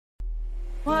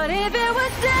What if it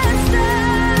was destined?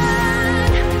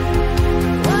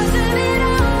 Wasn't it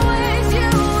always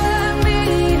you and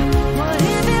me? What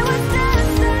if it was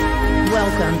destined?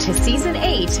 Welcome to Season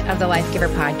 8 of the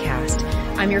Lifegiver podcast.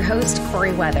 I'm your host,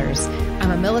 Corey Weathers. I'm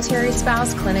a military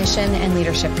spouse, clinician, and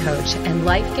leadership coach, and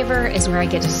Lifegiver is where I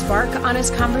get to spark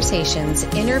honest conversations,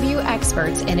 interview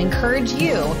experts, and encourage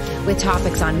you with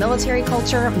topics on military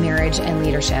culture, marriage, and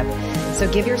leadership.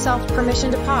 So give yourself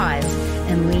permission to pause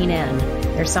and lean in.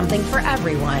 There's something for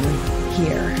everyone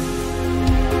here.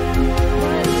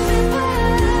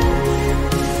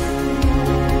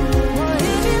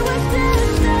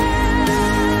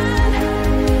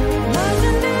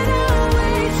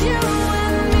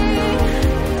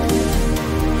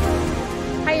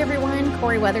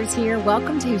 Corey Weathers here.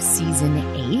 Welcome to Season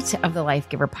 8 of the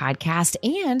Lifegiver podcast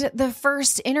and the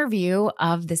first interview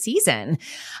of the season.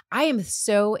 I am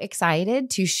so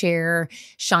excited to share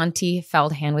Shaunti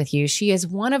Feldhahn with you. She is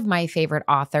one of my favorite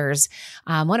authors,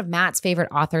 one of Matt's favorite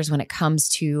authors when it comes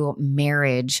to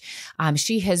marriage.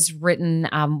 She has written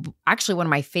actually one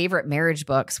of my favorite marriage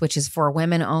books, which is for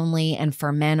women only and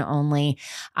for men only.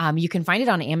 You can find it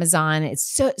on Amazon.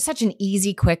 It's such an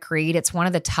easy, quick read. It's one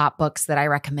of the top books that I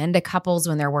recommend to couples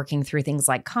when they're working through things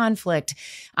like conflict,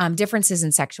 differences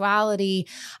in sexuality,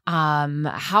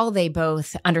 how they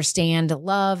both understand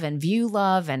love and view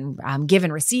love and give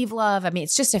and receive love. I mean,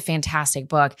 it's just a fantastic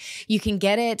book. You can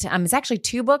get it. It's actually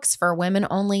 2 books for women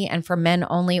only and for men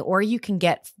only, or you can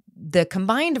get the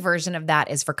combined version of that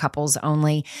is for couples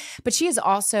only. But she has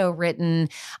also written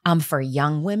for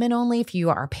young women only if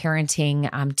you are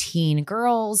parenting teen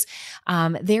girls.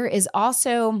 There is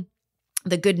also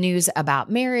the good news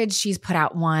about marriage. She's put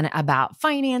out one about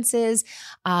finances.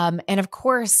 And of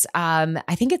course,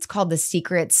 I think it's called The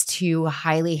Secrets to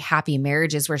Highly Happy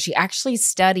Marriages, where she actually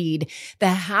studied the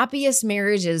happiest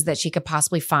marriages that she could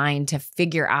possibly find to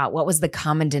figure out what was the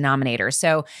common denominator.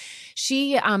 So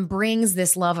she brings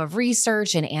this love of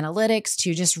research and analytics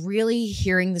to just really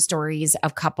hearing the stories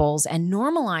of couples and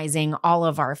normalizing all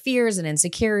of our fears and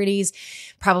insecurities,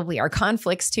 probably our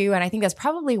conflicts too. And I think that's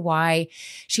probably why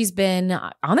she's been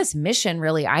on this mission,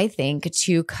 really, I think,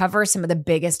 to cover some of the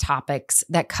biggest topics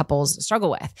that couples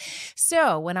struggle with.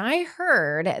 So when I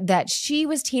heard that she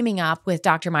was teaming up with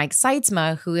Dr. Mike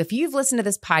Sytsma, who, if you've listened to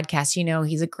this podcast, you know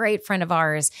he's a great friend of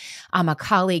ours, a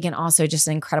colleague, and also just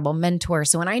an incredible mentor.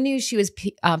 So when I knew she was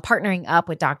partnering up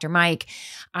with Dr. Mike,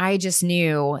 I just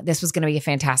knew this was going to be a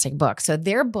fantastic book. So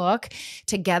their book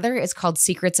together is called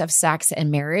Secrets of Sex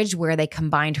and Marriage, where they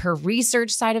combined her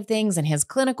research side of things and his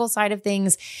clinical side of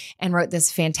things and wrote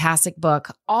this fantastic book.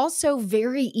 Also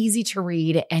very easy to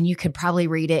read, and you could probably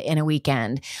read it in a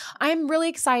weekend. I'm really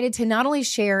excited to not only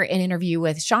share an interview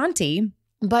with Shaunti,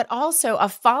 but also a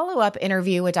follow-up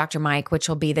interview with Dr. Mike, which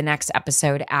will be the next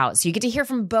episode out. So you get to hear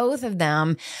from both of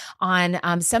them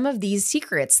on some of these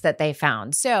secrets that they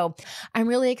found. So I'm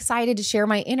really excited to share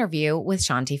my interview with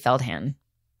Shaunti Feldhahn.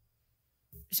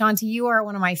 Shaunti, you are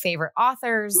one of my favorite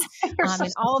authors. In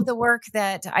all of the work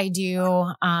that I do,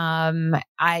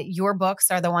 your books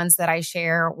are the ones that I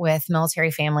share with military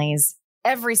families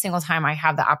every single time I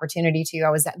have the opportunity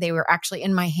to. They were actually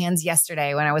in my hands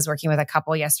yesterday when I was working with a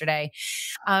couple yesterday.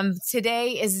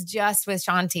 Today is just with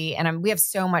Shaunti, and we have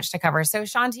so much to cover. So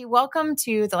Shaunti, welcome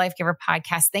to the Lifegiver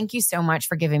podcast. Thank you so much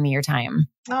for giving me your time.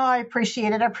 Oh, I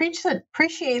appreciate it. I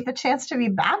appreciate the chance to be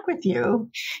back with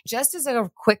you. Just as a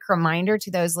quick reminder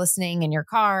to those listening in your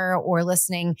car or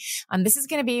listening, this is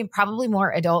going to be probably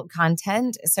more adult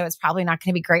content. So it's probably not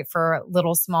going to be great for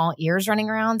little small ears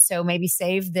running around. So maybe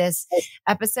save this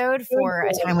episode for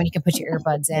a time when you can put your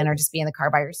earbuds in or just be in the car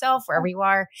by yourself, wherever you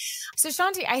are. So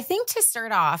Shaunti, I think to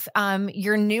start off,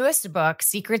 your newest book,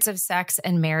 Secrets of Sex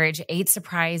and Marriage, 8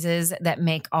 Surprises That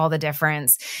Make All the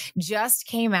Difference, just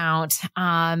came out.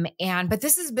 But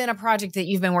this has been a project that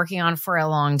you've been working on for a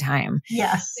long time.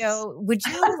 Yes. So would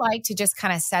you like to just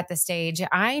kind of set the stage?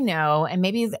 I know, and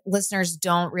maybe listeners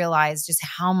don't realize just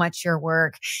how much your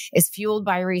work is fueled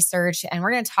by research. And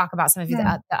we're going to talk about some of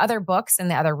the other books and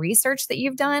the other research that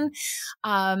you've done.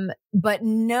 But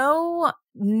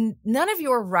none of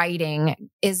your writing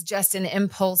is just an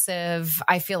impulsive,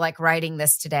 I feel like writing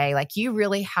this today. Like you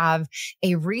really have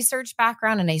a research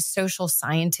background and a social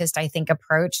scientist, I think,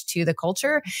 approach to the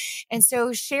culture. And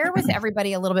so share with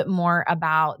everybody a little bit more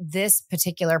about this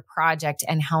particular project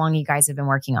and how long you guys have been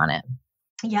working on it.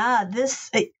 Yeah,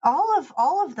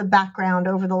 all of the background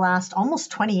over the last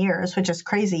almost 20 years, which is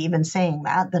crazy even saying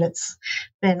that it's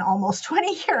been almost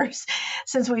 20 years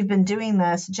since we've been doing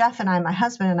this. Jeff and I, my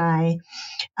husband and I,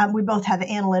 we both have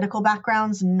analytical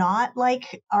backgrounds, not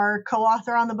like our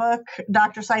co-author on the book,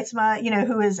 Dr. Sytsma,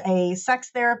 who is a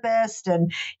sex therapist,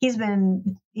 and he's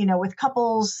been, with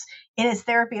couples in his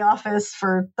therapy office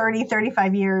for 30,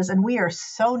 35 years. And we are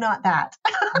so not that.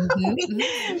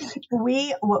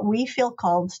 What we feel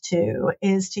called to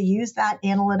is to use that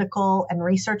analytical and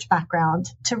research background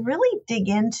to really dig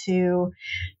into.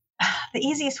 The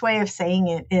easiest way of saying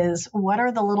it is, what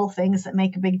are the little things that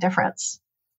make a big difference?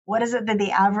 What is it that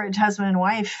the average husband and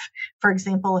wife, for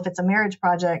example, if it's a marriage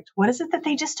project, what is it that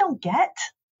they just don't get?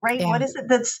 Right? Yeah. What is it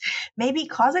that's maybe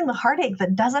causing the heartache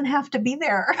that doesn't have to be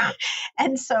there?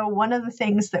 And so one of the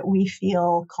things that we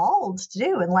feel called to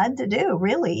do and led to do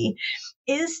really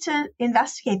is to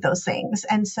investigate those things.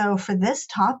 And so for this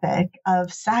topic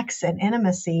of sex and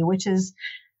intimacy, which is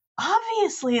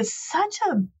obviously it's such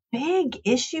a big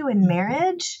issue in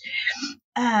marriage.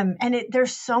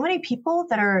 There's so many people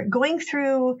that are going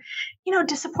through,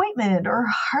 disappointment or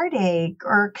heartache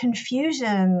or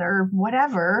confusion or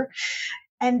whatever.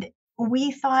 And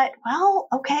we thought, well,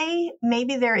 okay,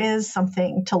 maybe there is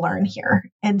something to learn here.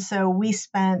 And so we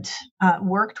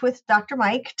worked with Dr.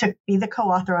 Mike to be the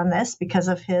co-author on this because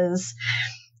of his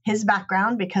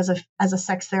background, because of as a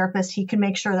sex therapist, he could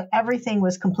make sure that everything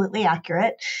was completely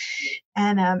accurate.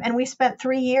 And we spent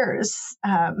 3 years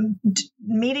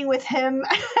meeting with him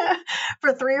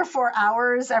for 3 or 4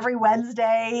 hours every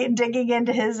Wednesday, digging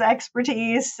into his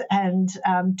expertise and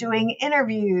doing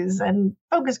interviews and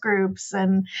focus groups.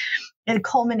 And it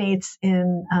culminates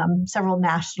in several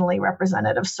nationally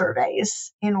representative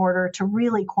surveys in order to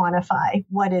really quantify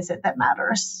what is it that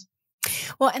matters.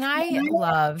 Well, and I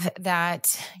love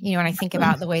that, when I think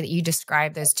about the way that you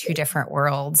describe those two different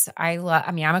worlds, I'm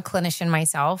a clinician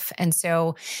myself. And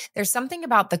so there's something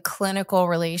about the clinical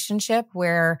relationship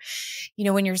where,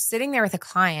 when you're sitting there with a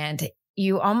client,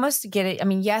 you almost get it. I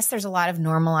mean, yes, there's a lot of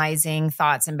normalizing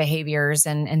thoughts and behaviors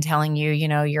and telling you,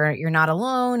 you're not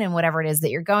alone and whatever it is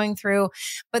that you're going through.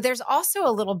 But there's also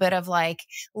a little bit of like,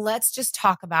 let's just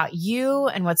talk about you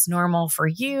and what's normal for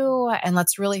you. And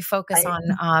let's really focus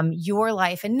on your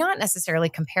life and not necessarily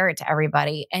compare it to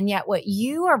everybody. And yet what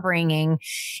you are bringing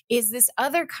is this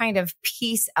other kind of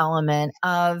peace element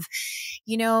of,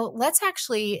 let's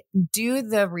actually do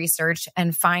the research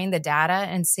and find the data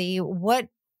and see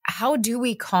how do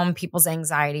we calm people's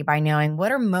anxiety by knowing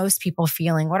what are most people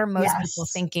feeling? What are most people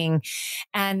thinking?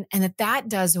 And that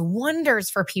does wonders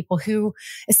for people who,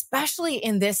 especially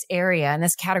in this area, in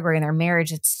this category in their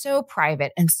marriage, it's so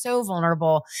private and so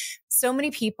vulnerable. So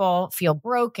many people feel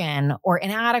broken or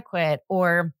inadequate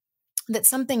or that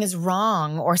something is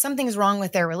wrong or something is wrong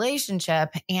with their relationship.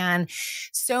 And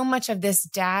so much of this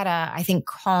data, I think,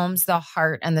 calms the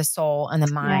heart and the soul and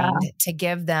the mind to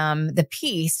give them the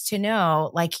peace to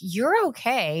know, like, you're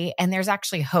okay. And there's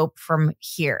actually hope from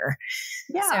here.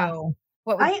 Yeah. So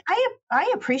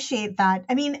I appreciate that.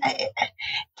 I mean,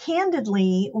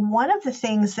 candidly, one of the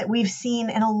things that we've seen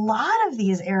in a lot of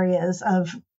these areas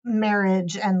of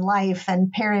marriage and life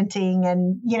and parenting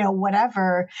and,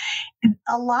 whatever,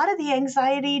 a lot of the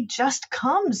anxiety just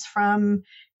comes from,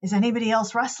 is anybody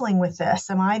else wrestling with this?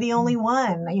 Am I the only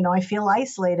one? I feel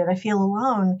isolated. I feel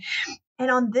alone. And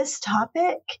on this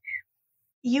topic,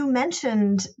 you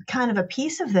mentioned kind of a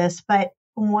piece of this, but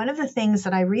one of the things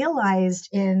that I realized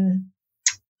in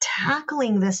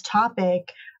tackling this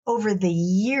topic over the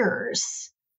years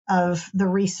of the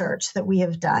research that we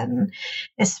have done,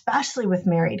 especially with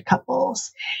married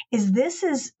couples, is this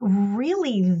is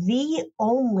really the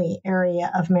only area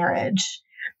of marriage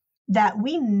that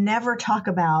we never talk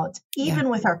about, even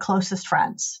with our closest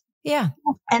friends. Yeah.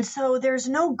 And so there's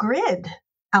no grid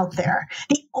out there.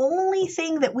 The only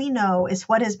thing that we know is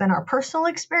what has been our personal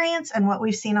experience and what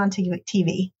we've seen on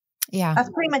TV. Yeah. That's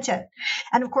pretty much it.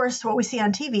 And of course, what we see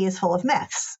on TV is full of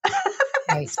myths.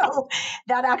 Right. So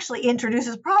that actually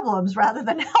introduces problems rather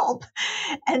than help.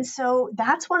 And so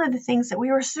that's one of the things that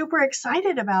we were super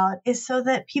excited about, is so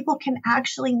that people can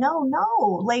actually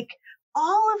know, like,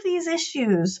 all of these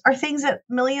issues are things that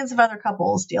millions of other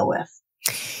couples deal with.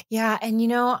 Yeah.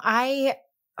 And,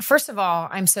 first of all,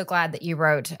 I'm so glad that you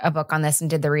wrote a book on this and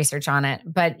did the research on it.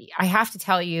 But I have to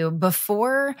tell you,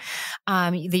 before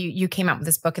you came out with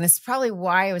this book, and this is probably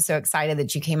why I was so excited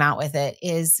that you came out with it,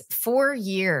 is 4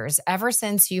 years, ever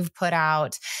since you've put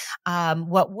out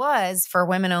what was for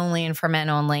women only and for men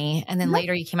only. And then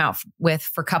later you came out with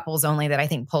for couples only, that I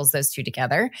think pulls those two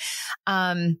together.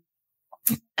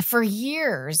 for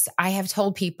years, I have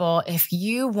told people, if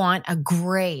you want a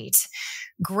great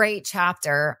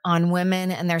chapter on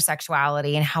women and their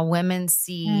sexuality and how women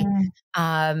see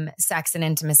sex and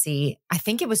intimacy, I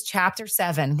think it was chapter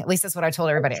 7. At least that's what I told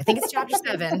everybody. I think it's chapter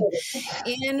 7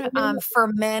 in for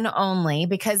men only,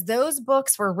 because those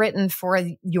books were written for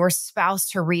your spouse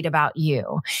to read about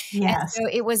you. Yes. And so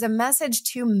it was a message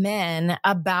to men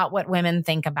about what women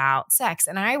think about sex.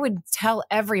 And I would tell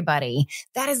everybody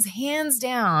that is hands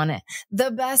down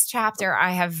the best chapter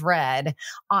I have read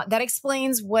that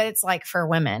explains what it's like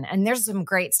for women. And there's some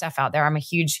great stuff out there. I'm a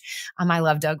huge, I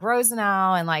love Doug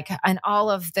Rosenau and all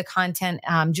of the content,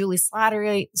 Julie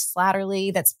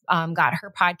Slattery that's got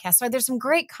her podcast. So there's some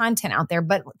great content out there.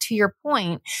 But to your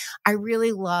point, I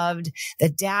really loved the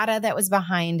data that was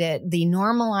behind it, the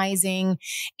normalizing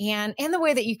and the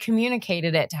way that you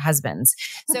communicated it to husbands.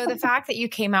 So the fact that you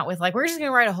came out with like, we're just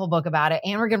going to write a whole book about it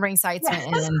and we're going to bring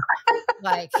Sytsma in,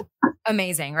 like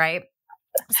amazing, right?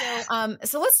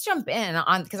 So let's jump in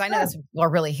on, because I know that's what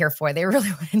we're really here for. They really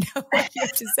want to know what you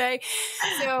have to say.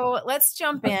 So let's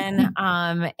jump in.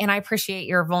 And I appreciate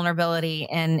your vulnerability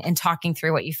and talking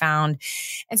through what you found.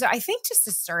 And so I think just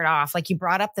to start off, like you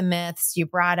brought up the myths, you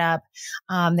brought up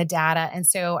the data. And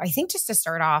so I think just to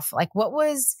start off, like what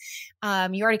was,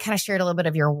 you already kind of shared a little bit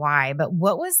of your why, but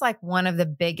what was like one of the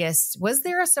biggest, was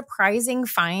there a surprising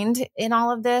find in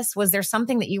all of this? Was there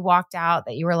something that you walked out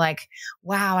that you were like,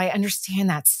 wow, I understand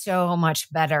that so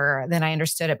much better than I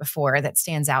understood it before, that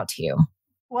stands out to you?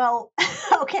 Well,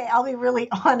 okay, I'll be really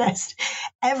honest.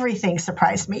 Everything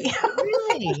surprised me.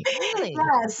 Really?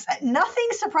 Yes. Nothing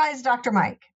surprised Dr.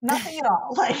 Mike. Nothing at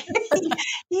all. Like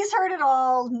he's heard it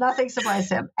all. Nothing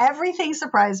surprised him. Everything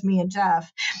surprised me and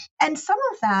Jeff. And some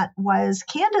of that was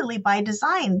candidly by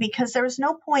design, because there was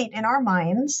no point in our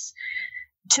minds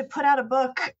to put out a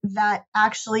book that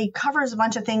actually covers a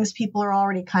bunch of things people are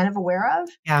already kind of aware of.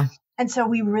 Yeah. And so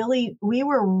we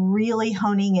were really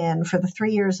honing in for the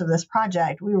 3 years of this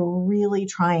project. We were really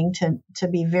trying to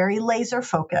be very laser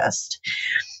focused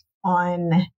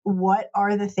on what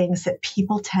are the things that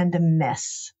people tend to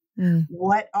miss.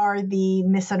 What are the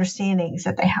misunderstandings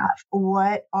that they have?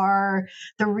 What are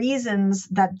the reasons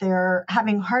that they're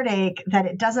having heartache, that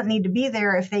it doesn't need to be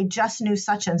there if they just knew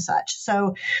such and such?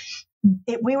 So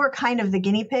we were kind of the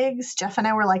guinea pigs. Jeff and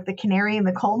I were like the canary in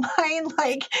the coal mine.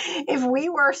 Like if we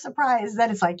were surprised,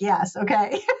 then it's like, yes,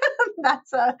 okay,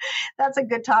 that's a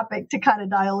good topic to kind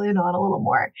of dial in on a little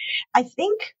more. I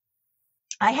think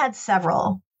I had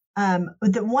several.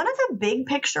 One of the big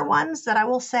picture ones that I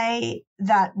will say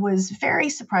that was very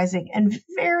surprising and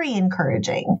very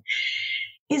encouraging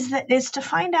is to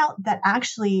find out that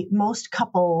actually most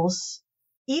couples,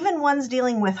 even ones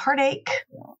dealing with heartache,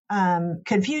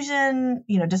 confusion,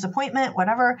 disappointment,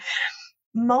 whatever,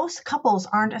 most couples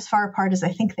aren't as far apart as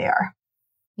I think they are.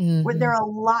 Mm-hmm.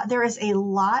 There is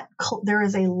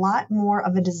a lot more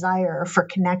of a desire for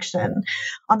connection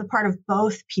on the part of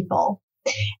both people.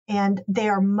 And they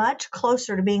are much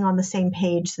closer to being on the same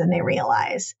page than they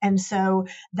realize. And so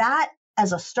that,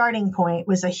 as a starting point,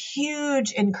 was a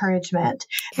huge encouragement,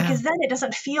 because then it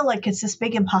doesn't feel like it's this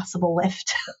big impossible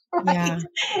lift, right?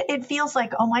 Yeah. It feels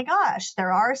like, oh my gosh,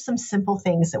 there are some simple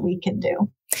things that we can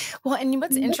do. Well, and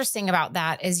what's interesting about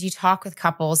that is you talk with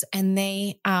couples and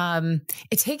they,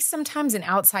 it takes sometimes an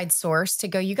outside source to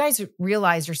go, you guys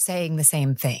realize you're saying the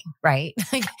same thing, right?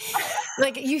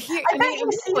 Like you hear, I bet you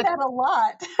see that a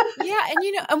lot. Yeah.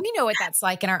 And we know what that's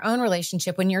like in our own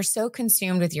relationship when you're so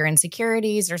consumed with your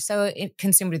insecurities or so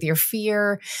consumed with your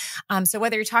fear. So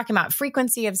whether you're talking about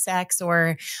frequency of sex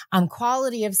or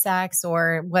quality of sex,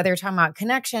 or whether you're talking about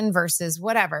connection versus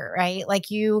whatever, right? Like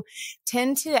you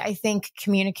tend to, I think,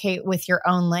 communicate with your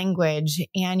own language,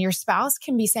 and your spouse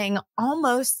can be saying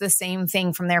almost the same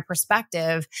thing from their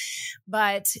perspective.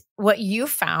 But what you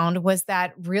found was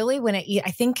that really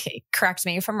I think, correct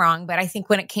me if I'm wrong, but I think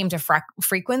when it came to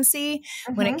frequency,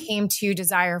 when it came to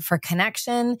desire for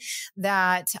connection,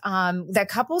 that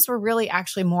couples were really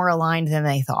actually more aligned than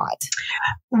they thought.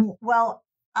 Well,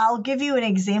 I'll give you an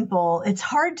example. It's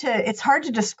hard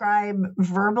to describe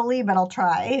verbally, but I'll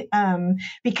try,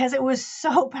 because it was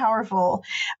so powerful.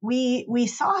 We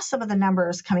saw some of the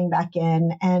numbers coming back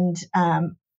in, and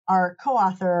our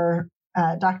co-author,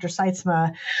 Dr.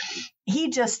 Sytsma,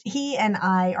 he and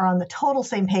I are on the total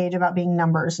same page about being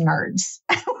numbers nerds.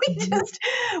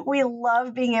 We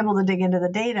love being able to dig into the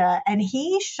data. And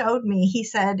he showed me, he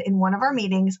said in one of our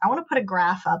meetings, I want to put a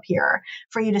graph up here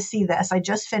for you to see this. I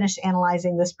just finished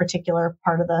analyzing this particular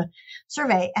part of the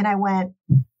survey. And I went,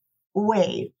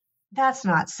 wait, that's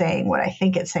not saying what I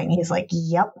think it's saying. He's like,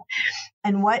 yep.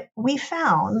 And what we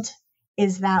found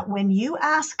is that when you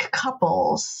ask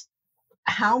couples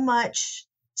how much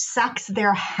sex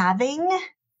they're having,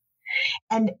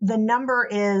 and the number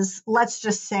is, let's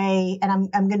just say, and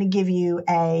I'm going to give you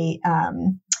a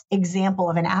example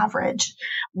of an average.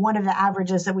 One of the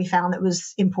averages that we found that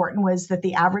was important was that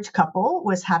the average couple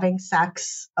was having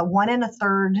sex 1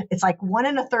 1/3. It's like 1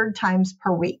 1/3 times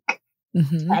per week.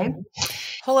 Mm-hmm. Okay.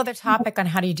 Whole other topic on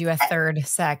how do you do a third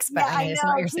sex, but Yeah, I know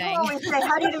what you're People saying. always say,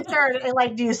 how do you do third? And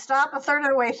like, do you stop a third of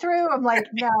the way through? I'm like,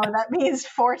 no, that means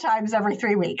 4 times every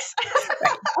 3 weeks.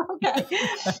 Okay.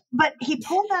 But he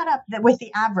pulled that up that with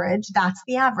the average, that's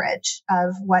the average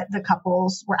of what the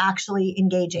couples were actually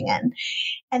engaging in.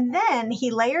 And then he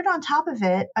layered on top of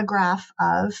it a graph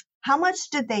of how much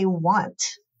did they want?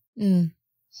 Mm.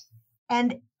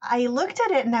 And I looked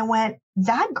at it and I went,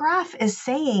 that graph is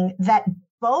saying that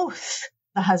both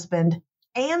the husband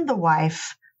and the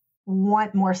wife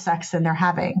want more sex than they're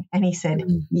having. And he said,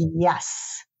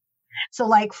 yes. So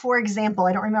like, for example,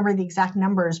 I don't remember the exact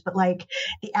numbers, but like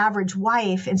the average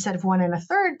wife, instead of 1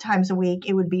 1/3 times a week,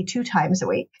 it would be 2 times a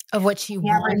week. Of what she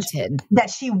wanted. That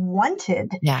she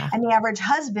wanted. Yeah. And the average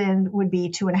husband would be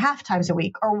 2.5 times a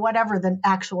week, or whatever the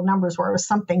actual numbers were. It was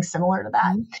something similar to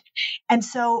that. Mm-hmm. And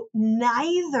so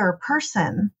neither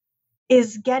person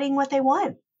is getting what they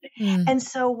want. Mm. And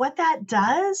so what that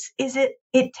does is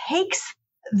it takes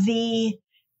the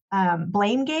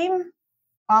blame game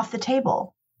off the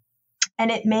table. And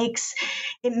it makes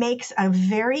a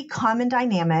very common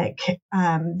dynamic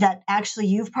that actually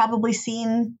you've probably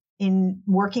seen in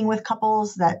working with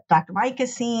couples, that Dr. Mike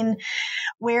has seen,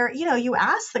 where, you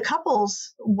ask the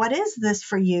couples, what is this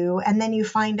for you? And then you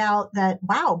find out that,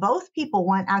 wow, both people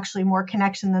want actually more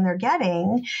connection than they're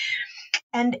getting.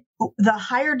 And the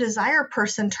higher desire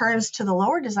person turns to the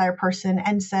lower desire person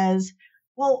and says,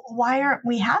 well, why aren't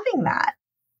we having that?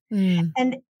 Mm.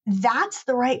 And that's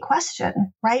the right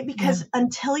question, right? Because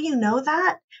until you know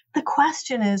that, the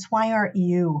question is, why aren't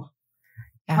you?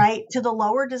 Yeah. Right? To the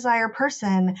lower desire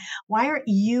person, why aren't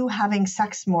you having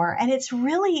sex more? And it's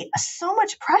really so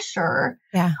much pressure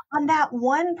on that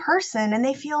one person. And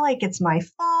they feel like it's my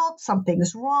fault.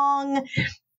 Something's wrong.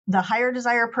 The higher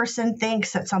desire person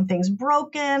thinks that something's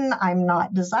broken. I'm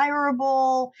not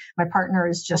desirable. My partner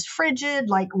is just frigid,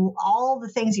 like all the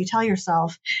things you tell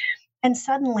yourself. And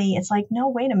suddenly it's like, no,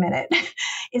 wait a minute.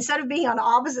 Instead of being on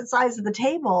opposite sides of the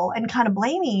table and kind of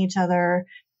blaming each other,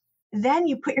 then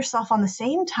you put yourself on the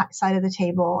same side of the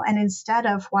table. And instead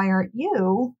of why aren't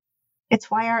you,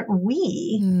 it's why aren't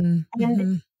we? Mm-hmm.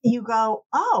 And you go,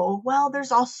 oh, well,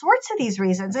 there's all sorts of these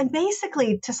reasons. And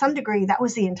basically, to some degree, that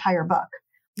was the entire book.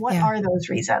 What are those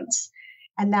reasons?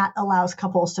 And that allows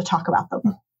couples to talk about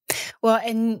them. Well,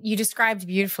 and you described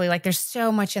beautifully, like there's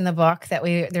so much in the book that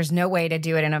there's no way to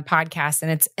do it in a podcast.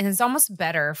 And it's almost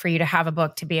better for you to have a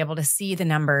book to be able to see the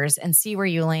numbers and see where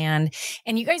you land.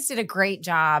 And you guys did a great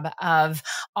job of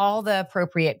all the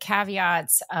appropriate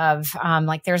caveats of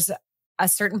like there's a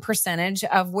certain percentage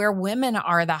of where women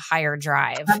are the higher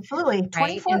drive. Absolutely.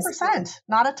 24%,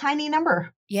 not a tiny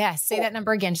number. Yeah. Say that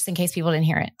number again, just in case people didn't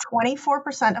hear it.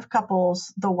 24% of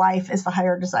couples, the wife is the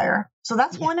higher desire. So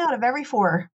that's 1 out of every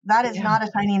 4. That is not a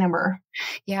tiny number.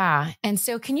 Yeah. And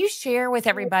so can you share with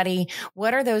everybody,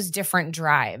 what are those different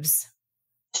drives?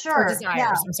 Sure. Or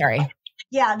desires, I'm sorry.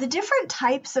 Yeah, the different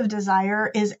types of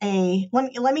desire is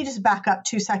let me just back up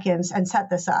 2 seconds and set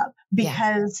this up,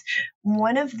 because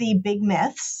one of the big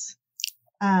myths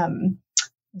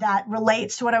that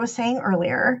relates to what I was saying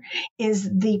earlier is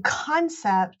the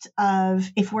concept of,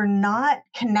 if we're not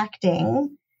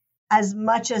connecting as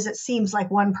much as it seems like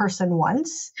one person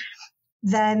wants,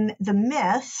 then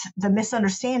the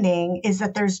misunderstanding is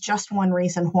that there's just one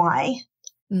reason why.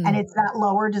 And it's that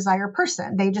lower desire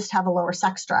person. They just have a lower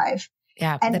sex drive.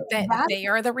 Yeah, and they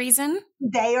are the reason?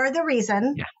 They are the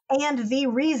reason. Yeah. And the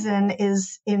reason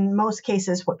is, in most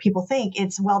cases, what people think.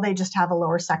 It's, well, they just have a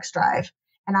lower sex drive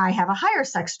and I have a higher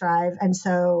sex drive. And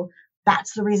so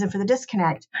that's the reason for the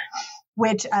disconnect,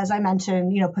 which, as I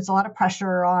mentioned, puts a lot of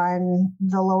pressure on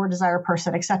the lower desire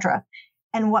person, et cetera.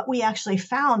 And what we actually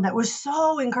found that was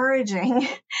so encouraging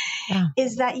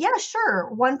is that, sure,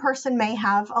 one person may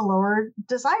have a lower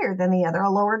desire than the other, a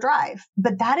lower drive,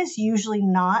 but that is usually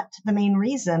not the main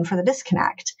reason for the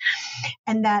disconnect.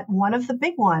 And that one of the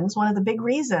big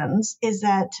reasons is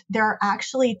that there are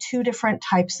actually 2 different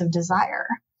types of desire.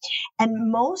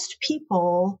 And most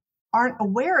people aren't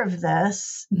aware of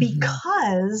this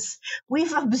because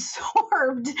we've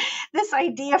absorbed this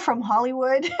idea from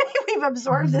Hollywood. We've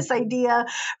absorbed this idea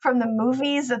from the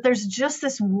movies that there's just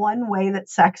this one way that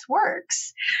sex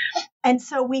works. And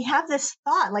so we have this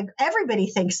thought, like everybody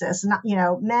thinks this, not,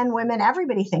 men, women,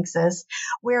 everybody thinks this,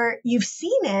 where you've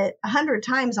seen it 100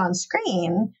 times on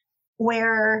screen,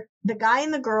 where the guy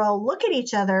and the girl look at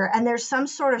each other and there's some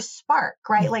sort of spark,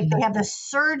 right? Like they have this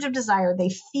surge of desire.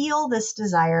 They feel this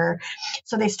desire.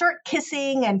 So they start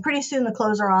kissing and pretty soon the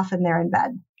clothes are off and they're in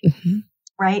bed.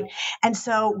 Right. And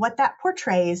so what that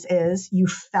portrays is you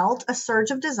felt a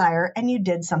surge of desire and you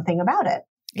did something about it.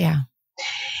 Yeah.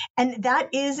 And that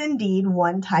is indeed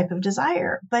one type of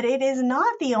desire, but it is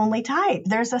not the only type.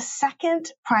 There's a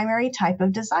second primary type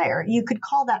of desire. You could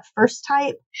call that first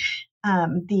type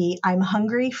the I'm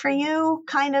hungry for you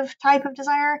kind of type of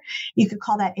desire. You could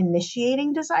call that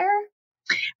initiating desire.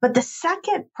 But the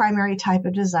second primary type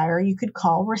of desire you could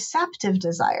call receptive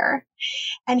desire.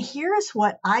 And here's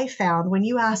what I found when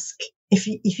you ask,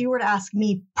 if you were to ask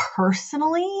me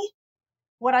personally,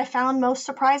 what I found most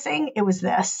surprising, it was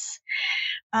this.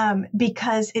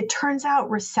 Because it turns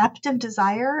out receptive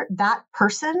desire, that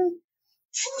person,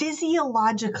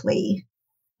 physiologically,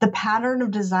 the pattern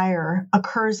of desire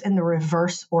occurs in the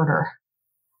reverse order.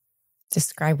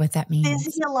 Describe what that means.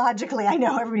 Physiologically, I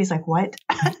know everybody's like, what?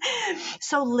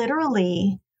 So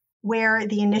literally, where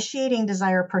the initiating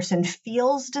desire person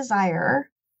feels desire,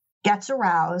 gets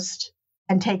aroused,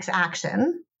 and takes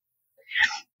action,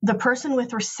 the person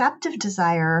with receptive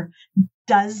desire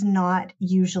does not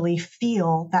usually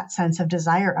feel that sense of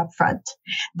desire up front.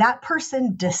 That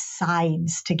person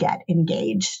decides to get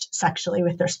engaged sexually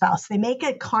with their spouse. They make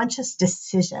a conscious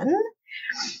decision.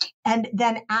 And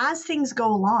then as things go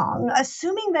along,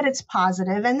 assuming that it's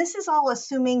positive, and this is all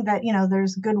assuming that,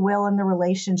 there's goodwill in the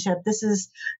relationship. This is,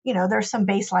 there's some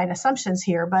baseline assumptions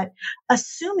here, but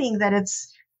assuming that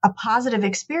it's a positive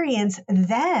experience,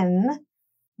 then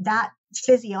that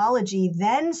physiology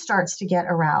then starts to get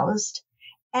aroused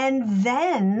and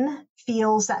then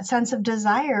feels that sense of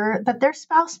desire that their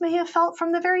spouse may have felt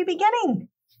from the very beginning.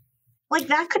 Like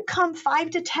that could come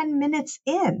 5 to 10 minutes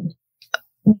in.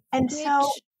 And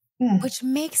which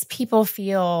makes people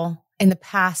feel, in the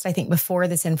past, I think before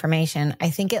this information, I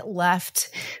think it left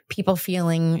people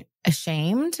feeling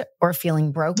ashamed or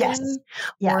feeling broken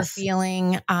or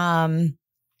feeling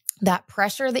that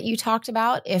pressure that you talked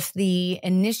about. If the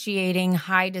initiating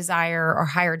high desire or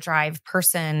higher drive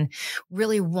person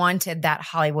really wanted that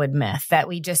Hollywood myth that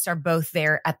we just are both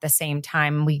there at the same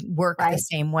time, we work the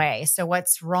same way. So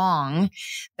what's wrong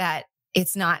that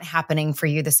it's not happening for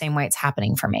you the same way it's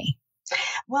happening for me?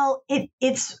 Well,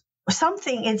 it's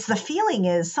something, the feeling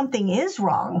is something is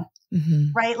wrong,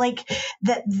 right? Like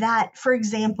that, for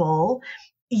example,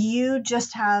 you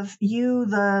just have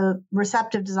the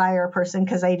receptive desire person,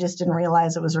 because I just didn't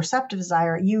realize it was receptive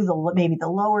desire. Maybe the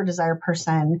lower desire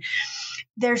person.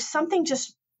 There's something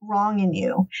just wrong in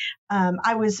you.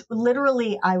 I was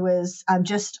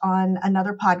just on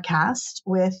another podcast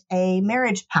with a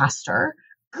marriage pastor,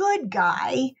 good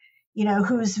guy,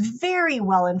 who's very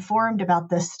well informed about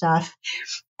this stuff.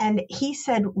 And he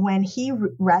said when he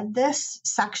read this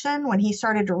section, when he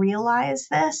started to realize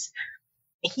this,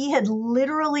 he had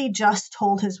literally just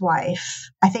told his wife,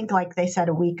 I think like they said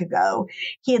a week ago,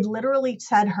 he had literally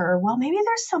said to her, well, maybe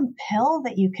there's some pill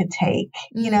that you could take,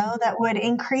 that would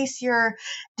increase your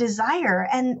desire.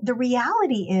 And the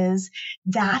reality is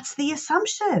that's the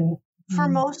assumption for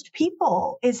most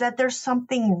people, is that there's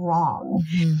something wrong.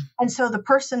 And so the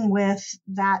person with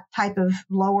that type of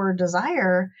lower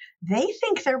desire, they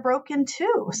think they're broken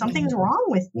too. Something's wrong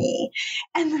with me.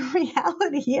 And the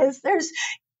reality is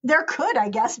there could, I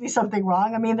guess, be something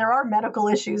wrong. I mean, there are medical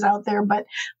issues out there, but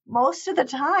most of the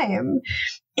time,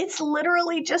 it's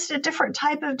literally just a different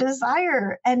type of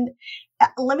desire. And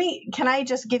can I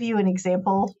just give you an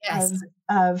example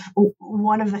of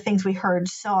one of the things we heard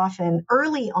so often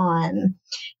early on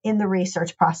in the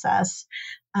research process?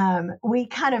 We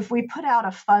put out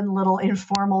a fun little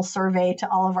informal survey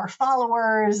to all of our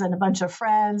followers and a bunch of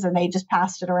friends, and they just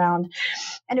passed it around.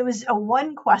 And it was a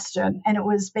one question. And it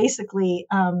was basically,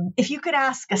 if you could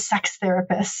ask a sex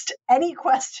therapist any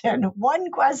question, one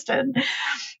question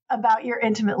about your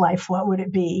intimate life, what would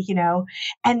it be?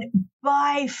 And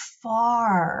by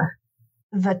far,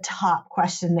 the top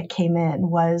question that came in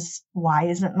was, why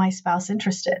isn't my spouse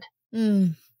interested?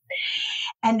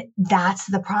 And that's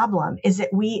the problem, is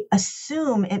that we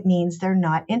assume it means they're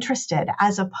not interested,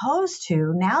 as opposed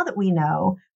to, now that we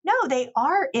know, no, they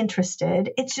are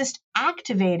interested. It's just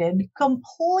activated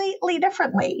completely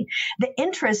differently. The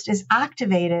interest is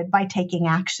activated by taking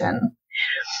action.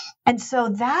 And so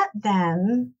that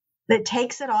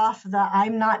takes it off the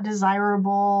I'm not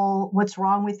desirable, what's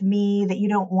wrong with me, that you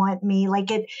don't want me.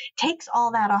 Like it takes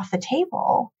all that off the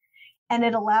table. And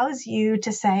it allows you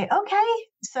to say, okay,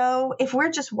 so if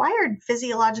we're just wired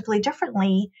physiologically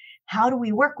differently, how do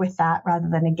we work with that rather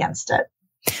than against it?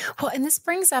 Well, and this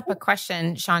brings up a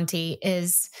question, Shaunti,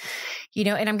 is, and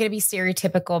I'm going to be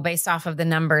stereotypical based off of the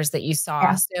numbers that you saw.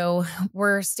 Yeah. So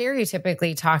we're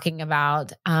stereotypically talking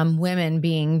about women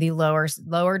being the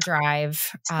lower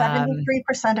drive.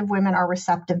 73% of women are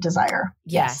receptive desire.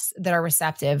 Yes, that are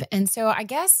receptive. And so I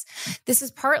guess this is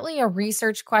partly a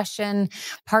research question,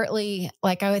 partly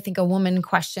like I would think a woman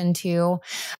question too.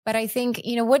 But I think,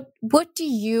 what do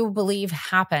you believe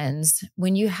happens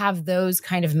when you have those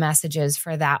kind of messages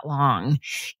for that long?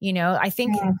 I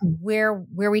think where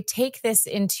we take this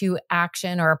into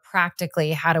action, or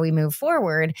practically how do we move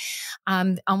forward?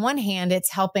 On one hand, it's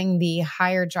helping the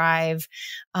higher drive,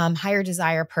 higher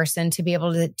desire person to be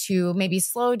able to maybe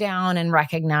slow down and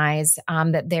recognize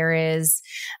that there is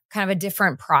kind of a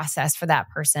different process for that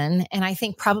person. And I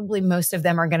think probably most of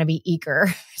them are going to be eager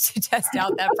to test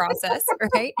out that process,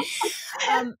 right?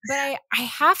 But I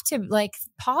have to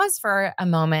pause for a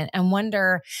moment and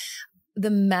wonder the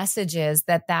messages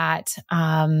that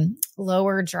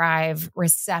lower drive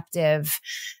receptive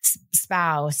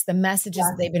spouse, the messages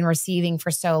that they've been receiving for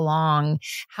so long.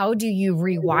 How do you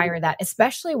rewire that?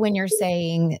 Especially when you're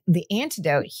saying the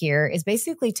antidote here is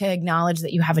basically to acknowledge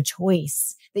that you have a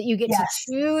choice, that you get to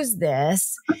choose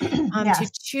this,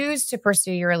 to choose to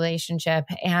pursue your relationship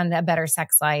and a better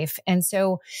sex life. And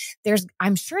so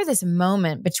I'm sure this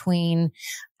moment between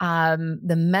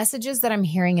the messages that I'm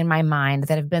hearing in my mind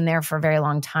that have been there for a very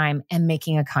long time and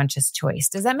making a conscious choice.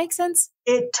 Does that make sense?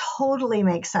 It totally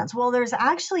makes sense. Well, there's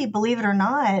actually, believe it or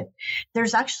not,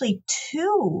 there's actually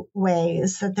two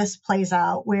ways that this plays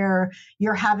out where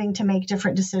you're having to make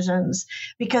different decisions,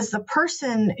 because the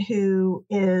person who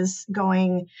is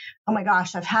going, oh my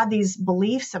gosh, I've had these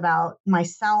beliefs about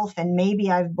myself, and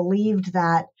maybe I've believed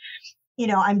that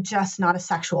I'm just not a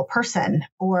sexual person,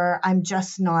 or I'm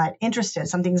just not interested.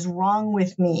 Something's wrong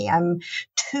with me. I'm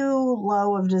too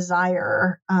low of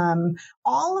desire.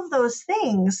 All of those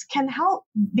things can help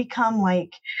become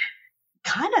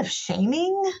kind of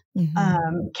shaming,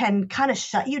 can kind of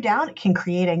shut you down. It can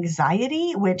create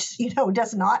anxiety, which,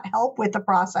 does not help with the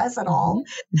process at all.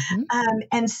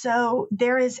 And so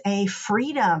there is a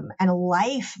freedom and a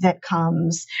life that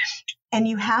comes, and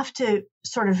you have to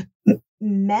sort of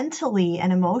mentally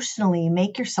and emotionally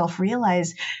make yourself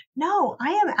realize, no,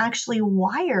 I am actually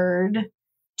wired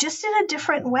just in a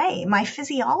different way. My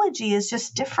physiology is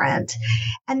just different.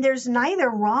 And there's neither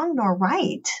wrong nor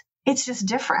right. It's just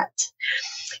different.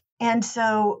 And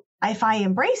so if I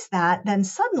embrace that, then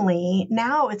suddenly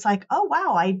now it's like, oh,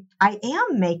 wow, I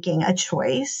am making a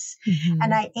choice,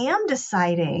 and I am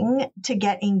deciding to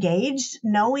get engaged,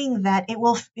 knowing that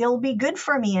it'll be good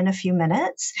for me in a few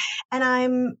minutes. And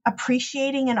I'm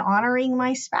appreciating and honoring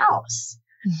my spouse.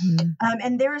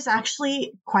 And there's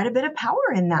actually quite a bit of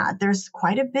power in that. There's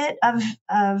quite a bit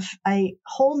of a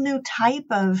whole new type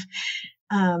of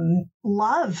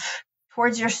love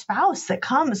towards your spouse that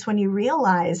comes when you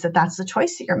realize that that's the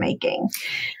choice that you're making.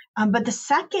 But the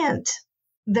second,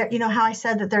 how I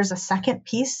said that there's a second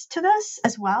piece to this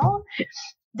as well.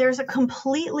 There's a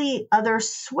completely other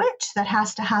switch that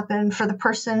has to happen for the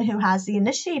person who has the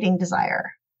initiating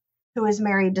desire, who is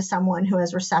married to someone who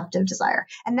has receptive desire.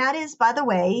 And that is, by the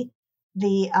way,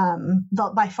 the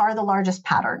by far the largest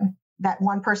pattern, that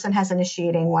one person has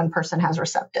initiating, one person has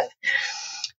receptive.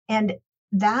 And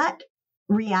that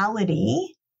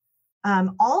reality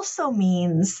also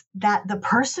means that the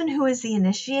person who is the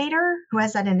initiator, who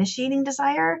has that initiating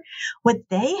desire, what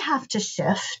they have to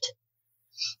shift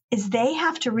is they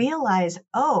have to realize,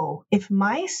 oh, if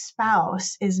my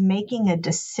spouse is making a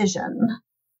decision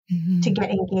to get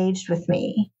engaged with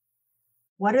me,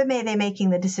 what are they making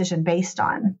the decision based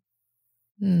on?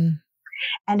 And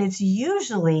it's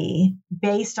usually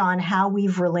based on how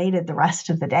we've related the rest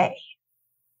of the day.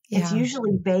 It's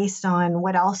usually based on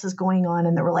what else is going on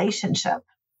in the relationship.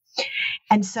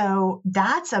 And so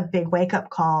that's a big wake-up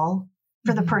call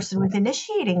for the person with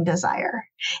initiating desire,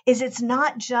 is it's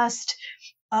not just,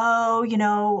 oh,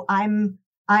 I'm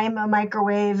a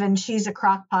microwave and she's a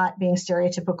crock pot, being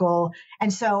stereotypical,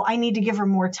 and so I need to give her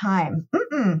more time.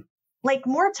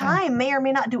 More time may or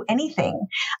may not do anything.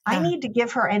 I need to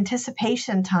give her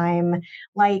anticipation time,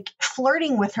 like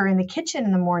flirting with her in the kitchen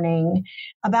in the morning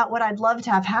about what I'd love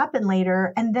to have happen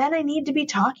later. And then I need to be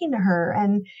talking to her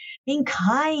and being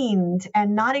kind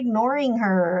and not ignoring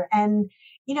her. And,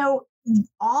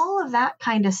 all of that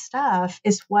kind of stuff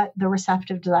is what the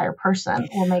receptive desire person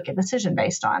will make a decision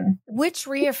based on. Which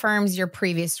reaffirms your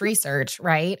previous research,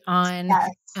 right? On Yes.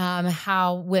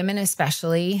 how women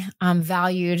especially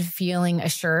valued feeling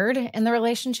assured in the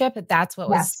relationship. That's what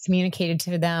was Yes. communicated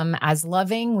to them as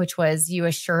loving, which was, you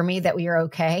assure me that we are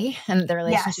okay and the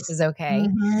relationship Yes. is okay.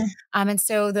 Mhm. And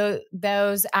so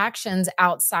those actions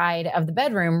outside of the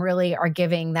bedroom really are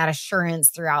giving that assurance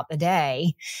throughout the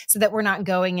day, so that we're not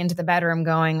going into the bedroom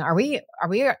going, are we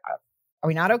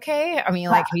not okay? I mean,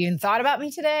 like, have you even thought about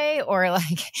me today? Or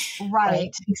like,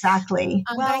 Right. Exactly.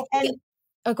 But I Well, think and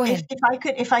oh, go ahead.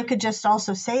 if I could just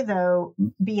also say though,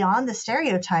 beyond the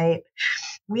stereotype,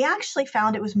 we actually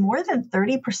found it was more than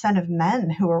 30% of men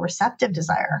who were receptive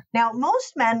desire. Now,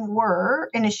 most men were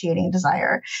initiating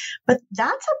desire, but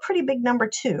that's a pretty big number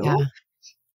too. Yeah.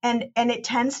 And it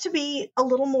tends to be a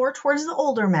little more towards the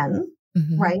older men,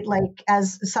 right? Like,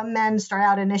 as some men start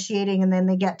out initiating and then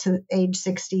they get to age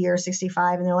 60 or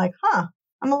 65 and they're like, I'm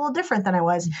a little different than I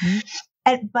was.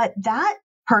 But that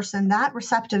person, that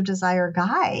receptive desire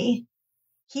guy,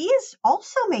 he is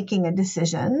also making a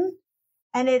decision,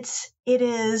 and it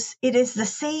is the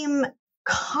same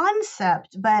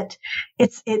concept, but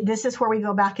this is where we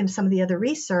go back into some of the other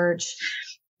research,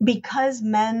 because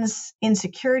men's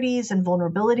insecurities and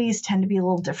vulnerabilities tend to be a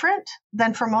little different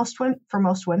than for most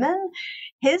women.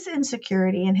 His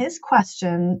insecurity and his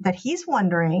question that he's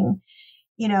wondering,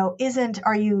 isn't,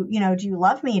 do you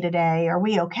love me today? Are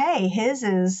we okay? His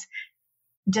is,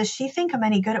 does she think I'm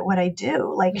any good at what I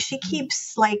do? Like, she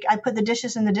keeps, like, I put the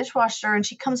dishes in the dishwasher and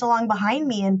she comes along behind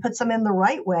me and puts them in the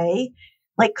right way.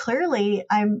 Like, clearly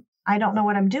I don't know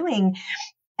what I'm doing.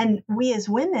 And we as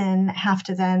women have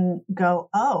to then go,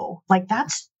 oh, like,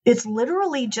 it's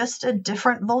literally just a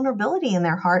different vulnerability in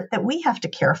their heart that we have to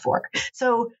care for.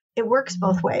 So it works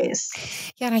both ways.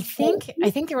 Yeah. And I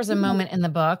think there was a moment in the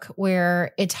book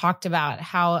where it talked about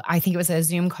how, I think it was a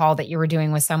Zoom call that you were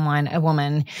doing with a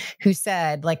woman who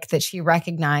said, like, that she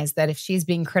recognized that if she's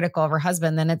being critical of her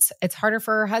husband, then it's harder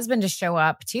for her husband to show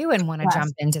up too and want to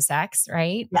jump into sex.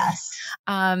 Right. Yes.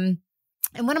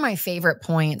 And one of my favorite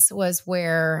points was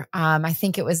where I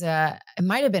think it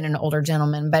might have been an older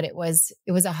gentleman, but it was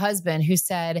a husband who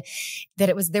said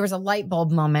that there was a light bulb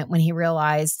moment when he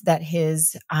realized that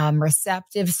his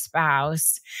receptive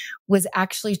spouse was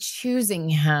actually choosing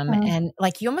him. And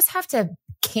like, you almost have to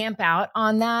camp out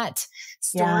on that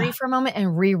story for a moment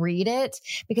and reread it,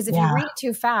 because if you read it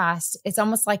too fast, it's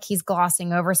almost like he's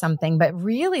glossing over something. But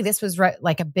really, this was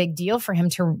like a big deal for him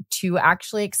to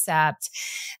actually accept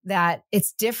that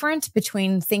it's different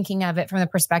between thinking of it from the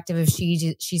perspective of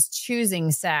she's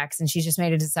choosing sex and she's just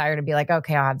made a desire to be like,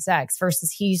 okay, I'll have sex,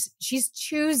 versus she's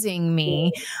choosing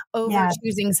me over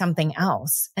choosing something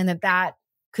else, and that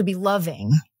could be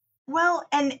loving. Well,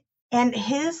 and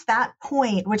that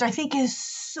point, which I think is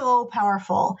so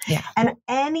powerful. Yeah. And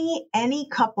any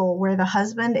couple where the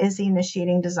husband is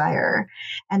initiating desire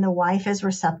and the wife is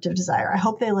receptive desire, I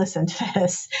hope they listen to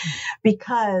this,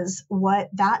 because what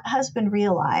that husband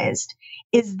realized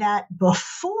is that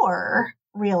before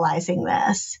realizing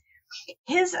this,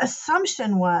 his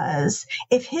assumption was,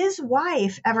 if his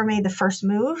wife ever made the first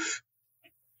move,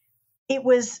 it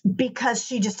was because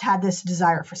she just had this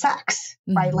desire for sex,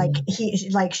 right? Like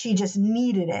she just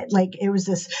needed it. Like, it was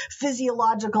this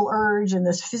physiological urge and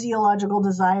this physiological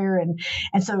desire.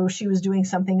 And so she was doing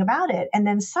something about it. And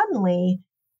then suddenly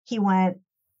he went,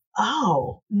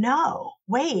 oh no,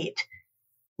 wait,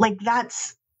 like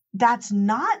that's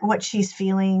not what she's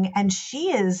feeling. And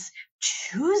she is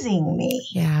choosing me.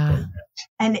 Yeah.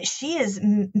 And she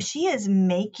is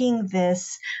making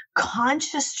this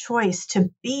conscious choice to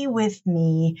be with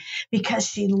me because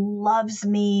she loves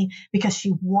me, because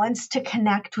she wants to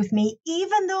connect with me,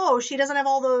 even though she doesn't have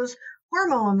all those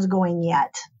hormones going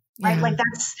yet, right? Like,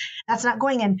 that's not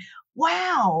going in.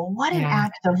 Wow, what an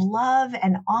act of love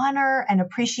and honor and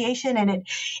appreciation. And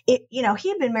it he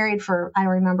had been married for, I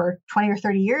don't remember, 20 or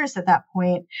 30 years at that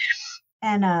point.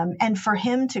 And for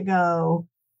him to go,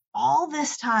 all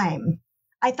this time,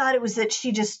 I thought it was that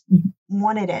she just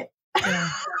wanted it,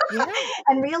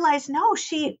 and realized, no,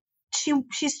 she's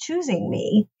choosing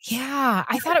me. Yeah.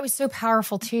 I thought it was so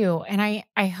powerful too. And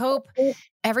I hope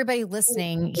everybody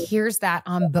listening hears that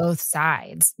on both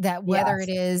sides, that whether it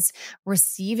is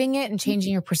receiving it and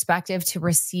changing your perspective to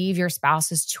receive your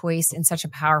spouse's choice in such a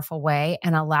powerful way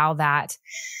and allow that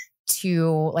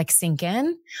to like sink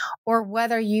in, or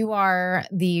whether you are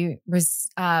the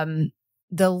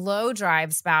the low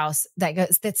drive spouse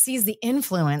that sees the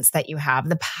influence that you have,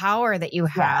 the power that you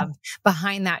have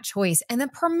behind that choice, and the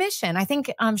permission. I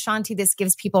think, Shaunti, this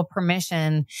gives people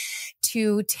permission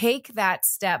to take that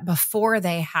step before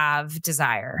they have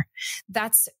desire.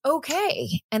 That's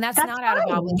okay. And that's not out of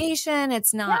obligation.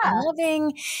 It's not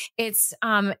unloving. It's,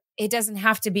 it doesn't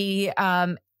have to be,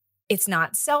 it's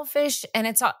not selfish, and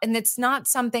it's not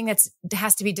something that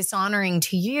has to be dishonoring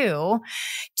to you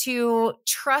to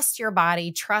trust your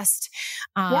body, trust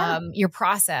your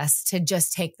process to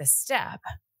just take the step.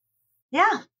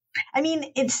 Yeah. I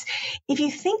mean, if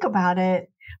you think about it,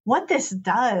 what this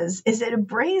does is it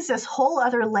brings this whole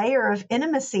other layer of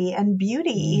intimacy and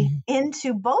beauty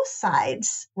into both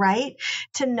sides, right?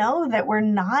 To know that we're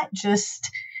not just,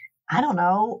 I don't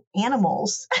know,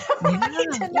 animals.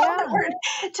 Right? To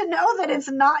know that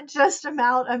it's not just a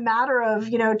matter of,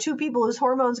 two people whose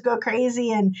hormones go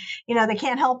crazy and, they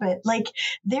can't help it. Like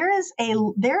there is a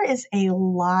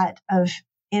lot of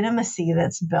intimacy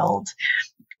that's built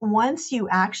once you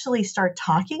actually start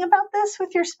talking about this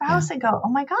with your spouse and go, oh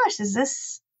my gosh, is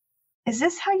this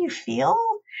how you feel?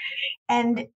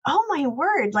 And oh my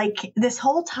word, like this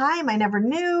whole time I never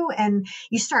knew. And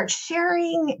you start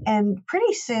sharing, and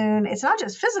pretty soon it's not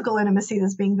just physical intimacy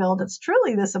that's being built. It's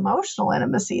truly this emotional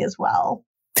intimacy as well.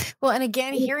 Well, and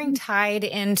again, hearing tied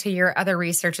into your other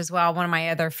research as well, one of my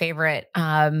other favorite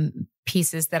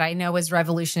pieces that I know was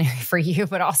revolutionary for you,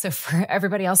 but also for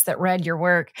everybody else that read your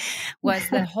work, was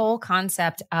the whole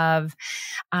concept of,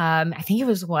 I think it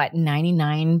was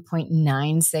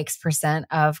 99.96%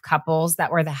 of couples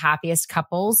that were the happiest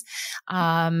couples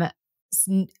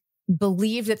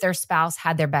believed that their spouse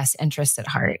had their best interests at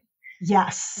heart.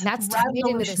 Yes. And that's tied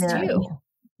into this too.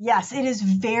 Yes, it is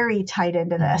very tied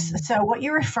into this. So what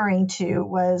you're referring to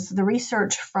was the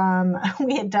research from,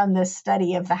 we had done this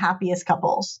study of the happiest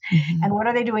couples and what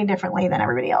are they doing differently than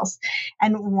everybody else.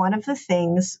 And one of the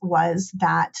things was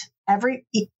that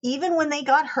even when they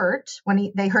got hurt,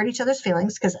 they hurt each other's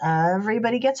feelings, because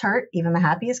everybody gets hurt, even the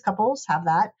happiest couples have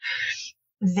that,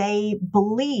 they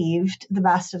believed the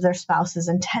best of their spouse's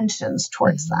intentions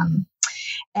towards them.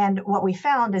 And what we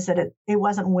found is that it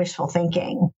wasn't wishful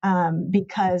thinking,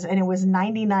 because it was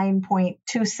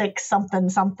 99.26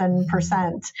 something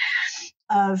percent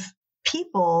of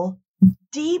people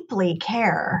deeply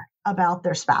care about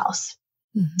their spouse.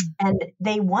 And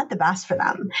they want the best for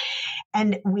them.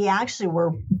 And we actually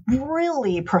were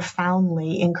really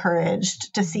profoundly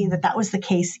encouraged to see that was the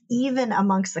case even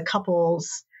amongst the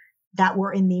couples that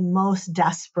were in the most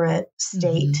desperate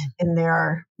state in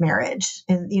their marriage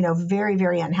and, very,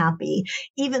 very unhappy.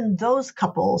 Even those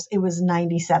couples, it was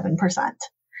 97%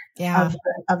 of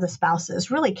the spouses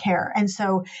really care. And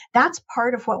so that's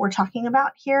part of what we're talking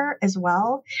about here as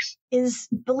well, is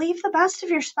believe the best of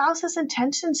your spouse's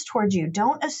intentions towards you.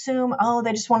 Don't assume,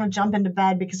 they just want to jump into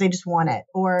bed because they just want it.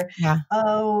 Or,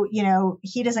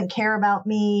 he doesn't care about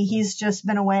me. He's just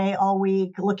been away all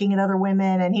week looking at other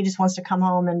women and he just wants to come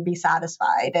home and be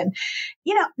satisfied. And,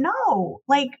 no,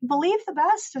 believe the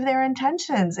best of their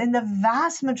intentions. In the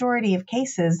vast majority of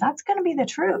cases, that's going to be the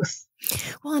truth.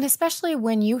 Well, and especially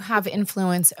when you have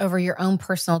influence over your own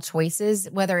personal choices,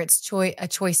 whether it's a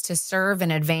choice to serve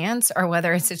in advance or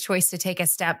whether it's a choice to take a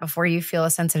step before you feel a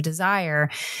sense of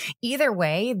desire, either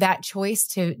way, that choice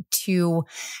to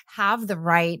have the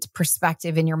right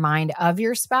perspective in your mind of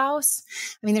your spouse.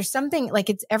 I mean, there's something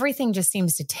everything just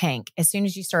seems to tank as soon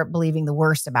as you start believing the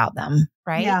worst about them.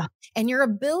 Right. Yeah. And your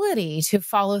ability to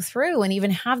follow through and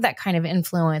even have that kind of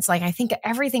influence, I think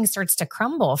everything starts to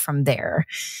crumble from there.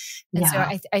 And so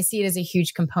I see it as a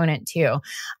huge component too.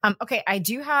 Okay.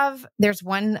 There's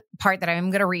one part that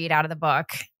I'm going to read out of the book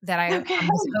that I'm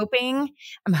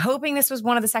hoping this was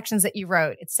one of the sections that you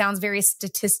wrote. It sounds very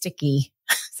statistic-y.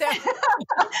 So,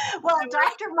 well,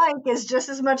 Dr. Mike is just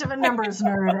as much of a numbers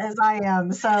nerd as I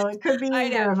am. So it could be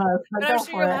either of us, but I'm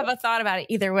sure you'll have a thought about it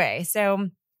either way. So,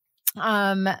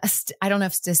 I don't know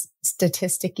if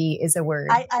statistic-y is a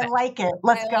word. I like it.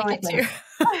 Let's go with it.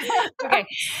 Okay.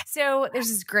 So there's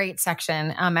this great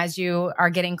section as you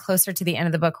are getting closer to the end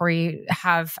of the book where you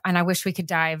have, and I wish we could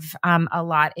dive a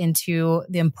lot into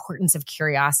the importance of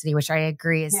curiosity, which I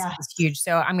agree is huge.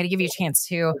 So I'm going to give you a chance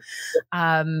to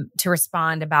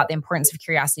respond about the importance of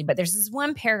curiosity. But there's this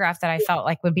one paragraph that I felt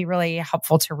like would be really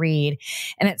helpful to read.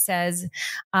 And it says,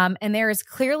 and there is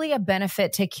clearly a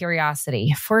benefit to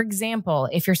curiosity. For example,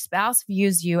 if your spouse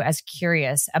views you as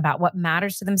curious about what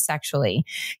matters to them sexually,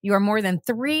 you are more than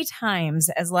 3 times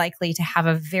as likely to have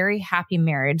a very happy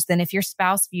marriage than if your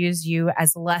spouse views you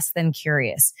as less than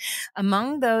curious.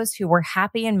 Among those who were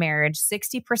happy in marriage,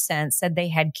 60% said they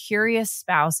had curious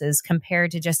spouses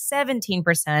compared to just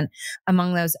 17%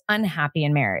 among those unhappy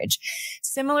in marriage.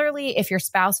 Similarly, if your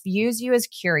spouse views you as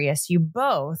curious, you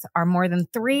both are more than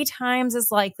 3 times as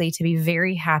likely to be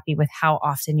very happy with how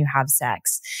often you have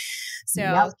sex.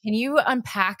 So can you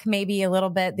unpack maybe a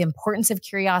little bit the importance of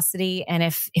curiosity, and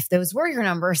if those were your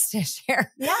numbers, to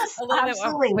share a little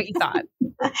absolutely. bit what you thought?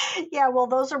 Yeah, well,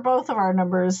 those are both of our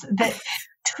numbers. That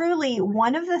truly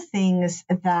one of the things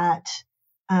that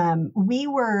we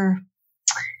were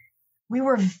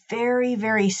very,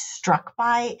 very struck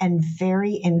by and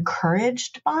very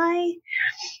encouraged by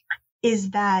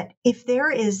is that if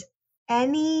there is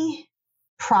any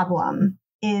problem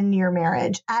in your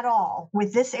marriage at all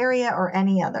with this area or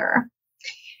any other,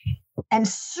 and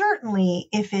certainly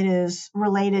if it is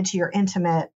related to your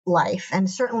intimate life, and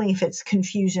certainly if it's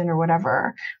confusion or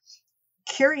whatever,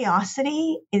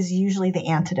 curiosity is usually the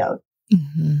antidote.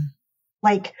 Mm-hmm.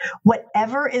 Like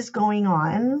whatever is going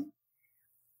on,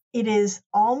 it is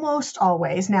almost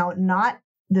always, now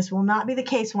this will not be the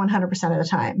case 100% of the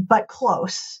time, but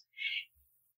close.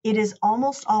 It is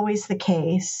almost always the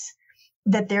case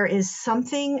that there is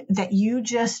something that you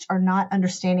just are not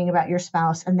understanding about your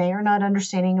spouse and they are not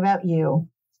understanding about you.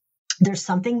 There's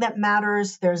something that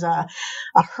matters. There's a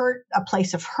hurt, a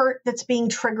place of hurt that's being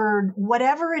triggered,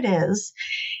 whatever it is.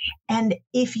 And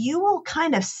if you will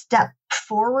kind of step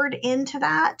forward into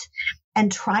that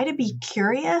and try to be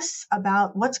curious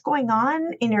about what's going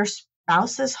on in your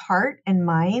spouse's heart and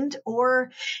mind, or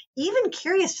even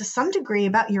curious to some degree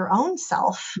about your own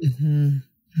self,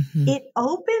 it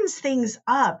opens things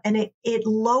up and it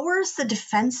lowers the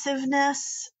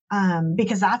defensiveness,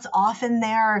 because that's often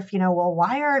there. If, well,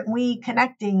 why aren't we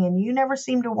connecting and you never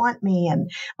seem to want me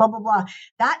and blah, blah, blah,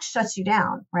 that shuts you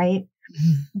down. Right.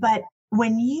 But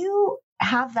when you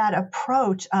have that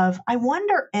approach of, I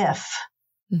wonder if,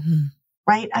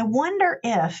 right. I wonder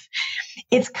if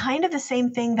it's kind of the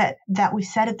same thing that we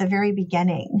said at the very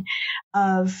beginning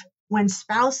of, when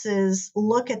spouses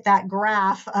look at that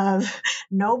graph of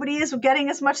nobody is getting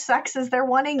as much sex as they're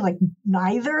wanting, like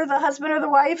neither the husband or the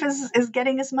wife is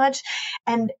getting as much.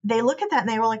 And they look at that and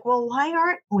they were like, well, why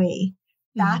aren't we?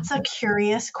 That's a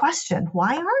curious question.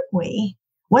 Why aren't we?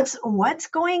 What's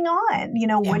going on?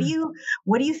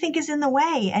 What do you think is in the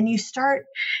way? And you start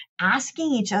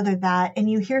asking each other that, and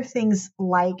you hear things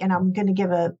like, and I'm going to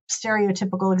give a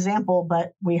stereotypical example,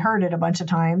 but we heard it a bunch of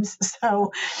times.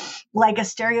 So like a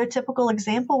stereotypical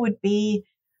example would be,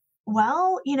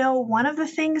 well, one of the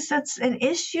things that's an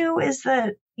issue is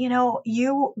that,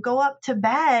 you go up to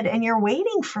bed and you're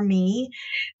waiting for me,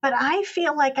 but I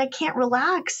feel like I can't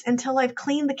relax until I've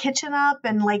cleaned the kitchen up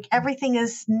and like everything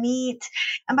is neat.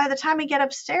 And by the time I get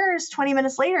upstairs, 20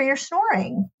 minutes later, you're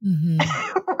snoring.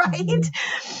 Right.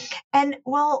 And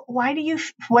well,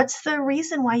 what's the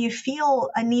reason why you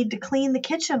feel a need to clean the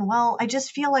kitchen? Well, I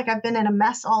just feel like I've been in a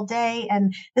mess all day.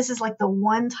 And this is like the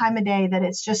one time a day that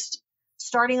it's just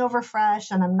starting over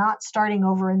fresh, and I'm not starting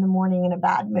over in the morning in a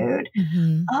bad mood.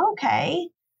 Okay.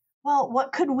 Well,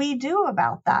 what could we do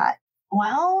about that?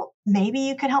 Well, maybe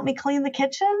you could help me clean the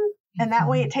kitchen. And that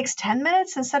way it takes 10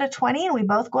 minutes instead of 20, and we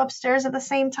both go upstairs at the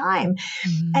same time.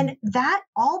 And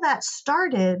all that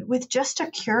started with just a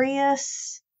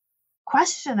curious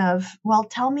question of, well,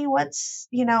 tell me what's,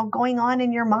 going on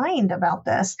in your mind about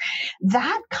this.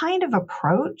 That kind of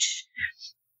approach,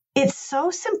 it's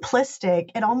so simplistic,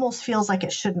 it almost feels like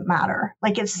it shouldn't matter.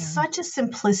 Like it's such a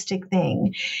simplistic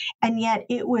thing. And yet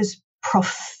it was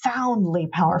profoundly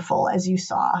powerful, as you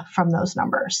saw from those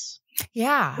numbers.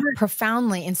 Yeah,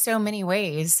 profoundly in so many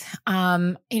ways.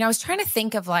 I was trying to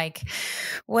think of like,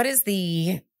 what is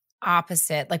the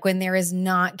opposite? Like when there is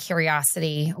not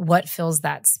curiosity, what fills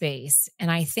that space? And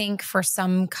I think for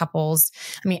some couples,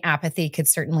 apathy could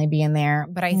certainly be in there,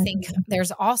 but I think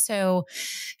there's also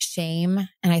shame,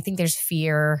 and I think there's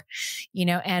fear,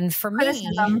 and for me,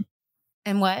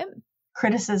 and what?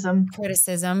 Criticism. A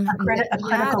critical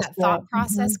that thought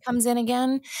process comes in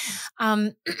again.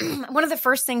 One of the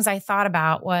first things I thought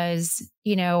about was,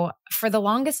 for the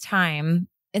longest time,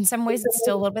 in some ways it's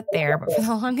still a little bit there, but for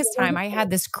the longest time I had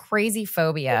this crazy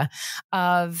phobia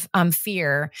of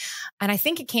fear. And I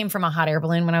think it came from a hot air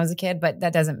balloon when I was a kid, but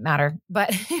that doesn't matter. But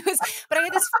I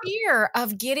had this fear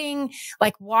of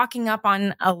walking up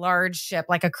on a large ship,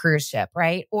 like a cruise ship,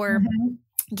 right? Or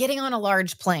getting on a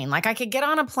large plane. Like I could get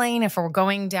on a plane if we're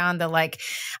going down the like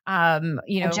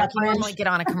you normally get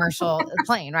on a commercial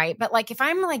plane, right? But like if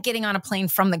I'm like getting on a plane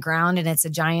from the ground and it's a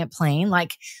giant plane,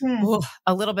 like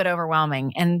a little bit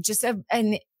overwhelming and just a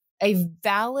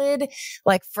valid,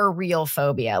 like for real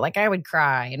phobia. Like I would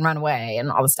cry and run away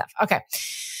and all this stuff. Okay.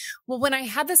 Well, when I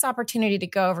had this opportunity to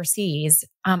go overseas,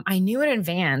 I knew in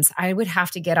advance I would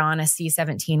have to get on a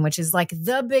C-17, which is like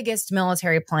the biggest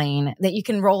military plane that you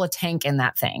can roll a tank in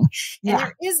that thing. Yeah. And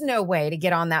there is no way to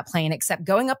get on that plane except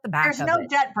going up the back of it. There's no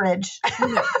jet bridge.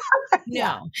 No.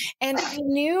 Yeah. And I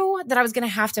knew that I was going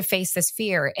to have to face this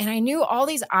fear. And I knew all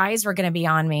these eyes were going to be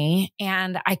on me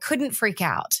and I couldn't freak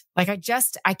out. Like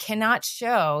I cannot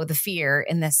show the fear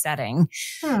in this setting.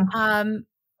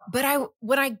 But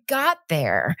when I got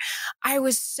there, I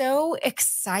was so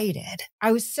excited.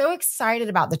 I was so excited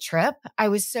about the trip. I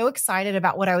was so excited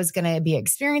about what I was going to be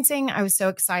experiencing. I was so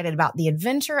excited about the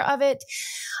adventure of it,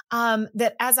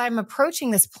 that as I'm approaching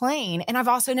this plane, and I've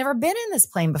also never been in this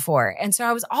plane before. And so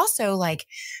I was also like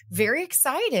very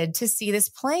excited to see this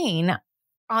plane,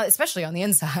 especially on the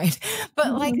inside,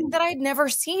 but like that I'd never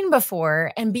seen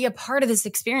before and be a part of this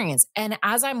experience. And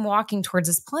as I'm walking towards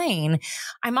this plane,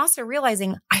 I'm also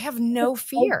realizing I have no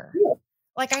fear.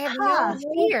 Like I have no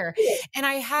fear. And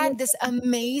I had this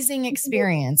amazing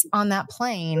experience on that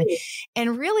plane.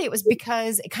 And really it was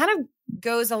because it kind of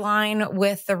goes align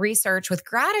with the research with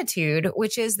gratitude,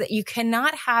 which is that you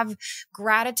cannot have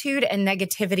gratitude and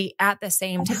negativity at the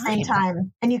same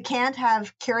time. And you can't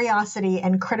have curiosity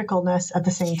and criticalness at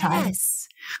the same time. Yes.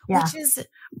 Yeah. Which is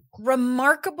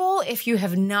remarkable if you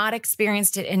have not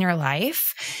experienced it in your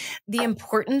life. The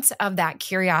importance of that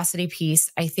curiosity piece,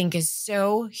 I think, is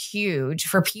so huge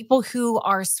for people who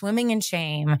are swimming in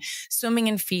shame, swimming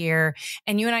in fear.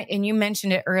 And you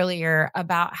mentioned it earlier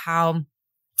about how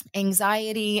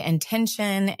anxiety and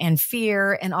tension and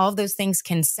fear and all of those things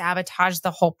can sabotage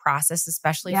the whole process,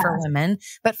 especially for women,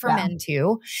 but for men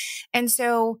too. And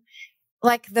so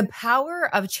like the power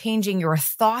of changing your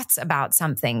thoughts about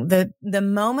something, the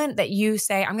moment that you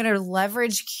say, I'm going to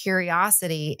leverage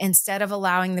curiosity instead of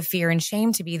allowing the fear and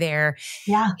shame to be there.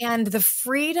 Yeah. And the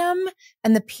freedom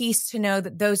and the peace to know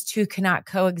that those two cannot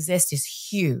coexist is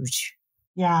huge.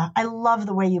 Yeah. I love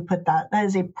the way you put that. That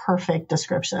is a perfect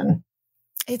description.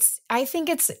 I think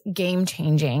it's game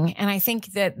changing. And I think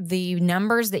that the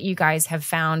numbers that you guys have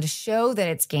found show that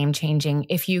it's game changing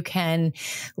if you can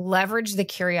leverage the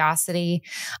curiosity.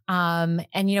 And,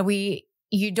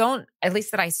 you don't, at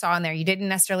least that I saw in there, you didn't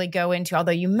necessarily go into,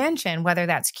 although you mentioned whether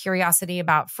that's curiosity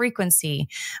about frequency,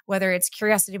 whether it's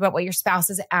curiosity about what your spouse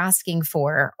is asking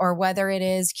for, or whether it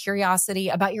is curiosity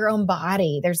about your own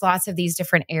body. There's lots of these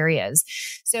different areas.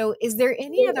 So is there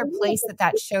any other place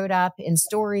that showed up in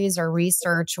stories or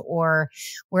research or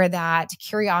where that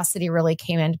curiosity really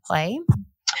came into play?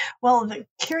 Well, the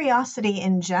curiosity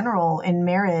in general in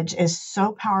marriage is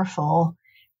so powerful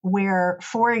where,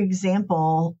 for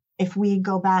example, if we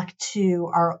go back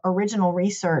to our original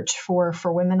research for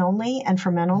women only and for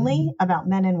men only about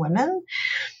men and women,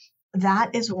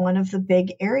 that is one of the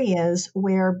big areas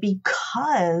where,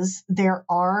 because there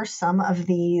are some of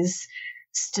these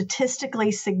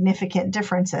statistically significant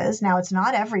differences. Now, it's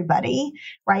not everybody,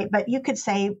 right? But you could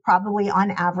say probably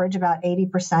on average about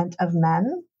 80% of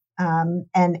men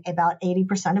and about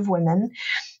 80% of women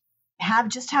have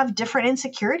different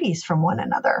insecurities from one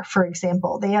another. For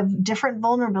example, they have different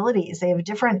vulnerabilities. They have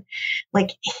different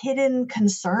like hidden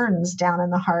concerns down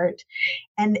in the heart.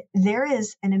 And there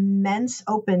is an immense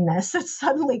openness that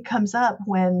suddenly comes up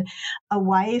when a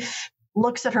wife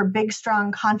looks at her big,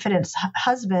 strong, confident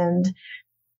husband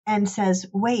and says,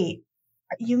 wait,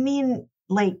 you mean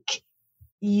like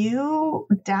you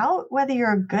doubt whether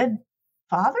you're a good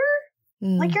father?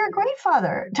 Like you're a great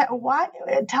father.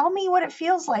 Tell me what it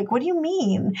feels like. What do you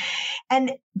mean?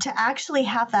 And to actually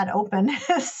have that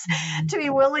openness, to be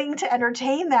willing to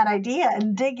entertain that idea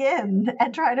and dig in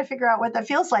and try to figure out what that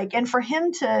feels like. And for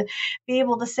him to be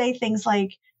able to say things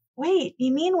like, wait,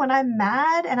 you mean when I'm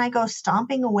mad and I go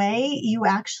stomping away, you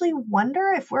actually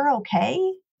wonder if we're okay?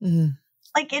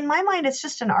 Like in my mind, it's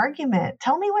just an argument.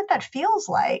 Tell me what that feels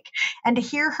like. And to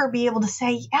hear her be able to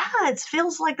say, yeah, it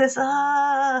feels like this,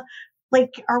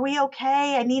 like, are we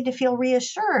okay? I need to feel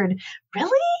reassured. Really?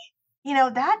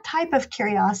 That type of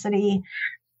curiosity,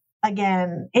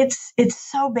 again, it's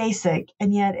so basic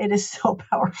and yet it is so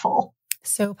powerful.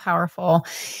 So powerful.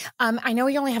 I know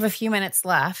we only have a few minutes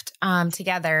left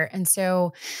together. And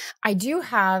so I do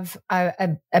have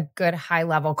a good high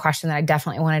level question that I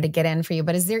definitely wanted to get in for you.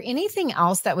 But is there anything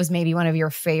else that was maybe one of your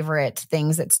favorite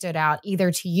things that stood out,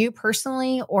 either to you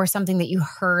personally or something that you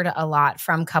heard a lot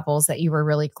from couples that you were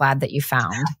really glad that you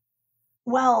found?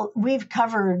 Well, we've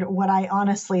covered what I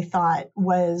honestly thought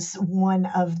was one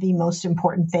of the most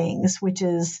important things, which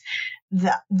is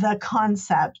the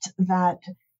concept that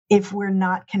if we're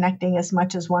not connecting as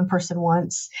much as one person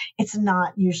wants, it's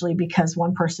not usually because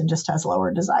one person just has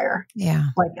lower desire,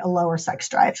 like a lower sex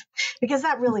drive, because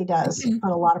that really does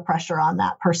put a lot of pressure on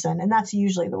that person. And that's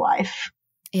usually the wife.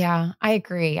 Yeah, I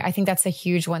agree. I think that's a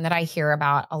huge one that I hear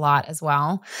about a lot as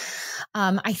well.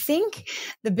 I think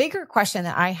the bigger question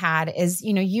that I had is,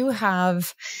 you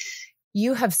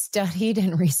have studied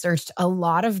and researched a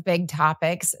lot of big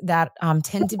topics that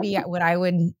tend to be what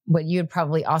you would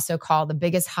probably also call the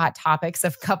biggest hot topics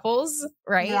of couples,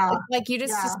 right? Yeah. It's like you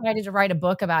just decided to write a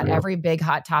book about every big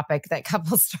hot topic that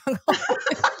couples struggle with.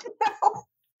 No.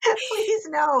 Please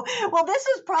no. Well, this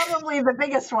is probably the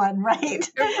biggest one, right?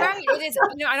 Right. It is.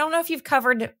 I don't know if you've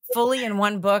covered fully in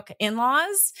one book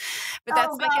in-laws, but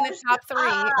that's like in the top 3,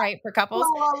 right, for couples.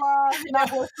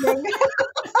 Not listening.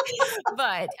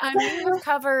 But you have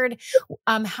covered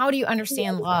how do you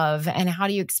understand love and how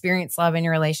do you experience love in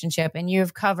your relationship? And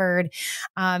you've covered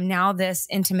now this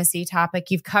intimacy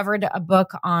topic. You've covered a book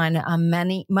on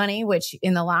money, which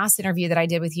in the last interview that I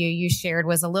did with you, you shared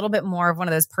was a little bit more of one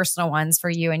of those personal ones for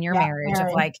you and your marriage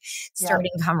of like starting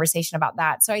conversation about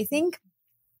that. So I think,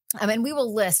 and we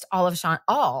will list all of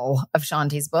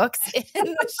Shaunti's books in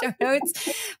the show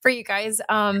notes for you guys,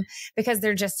 because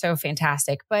they're just so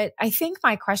fantastic. But I think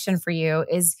my question for you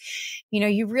is,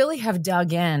 you really have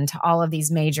dug into all of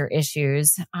these major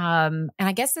issues. And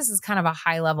I guess this is kind of a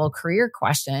high level career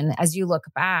question as you look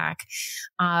back.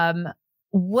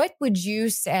 What would you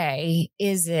say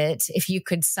is it, if you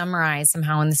could summarize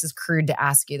somehow, and this is crude to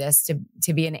ask you this,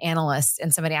 to be an analyst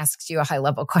and somebody asks you a high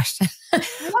level question. No,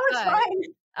 it's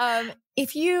fine.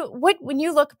 When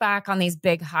you look back on these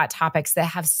big hot topics that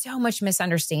have so much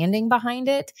misunderstanding behind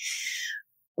it,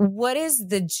 what is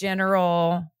the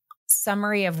general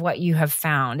summary of what you have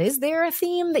found? Is there a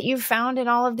theme that you've found in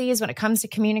all of these when it comes to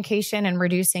communication and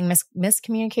reducing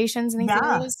miscommunications in these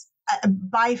areas?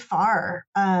 By far,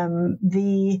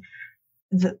 the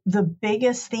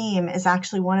biggest theme is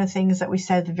actually one of the things that we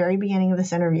said at the very beginning of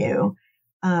this interview,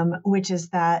 which is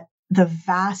that the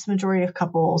vast majority of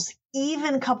couples,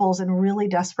 even couples in a really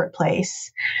desperate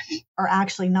place, are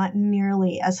actually not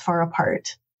nearly as far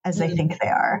apart as they think they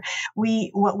are.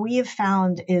 What we have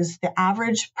found is the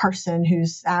average person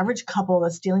average couple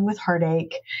that's dealing with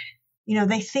heartache,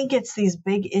 they think it's these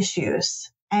big issues.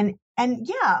 And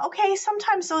yeah, okay,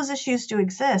 sometimes those issues do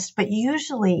exist, but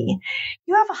usually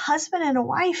you have a husband and a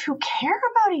wife who care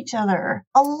about each other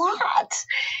a lot.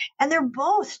 And they're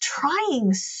both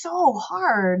trying so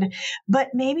hard, but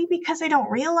maybe because they don't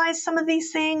realize some of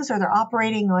these things or they're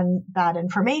operating on bad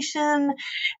information,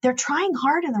 they're trying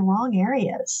hard in the wrong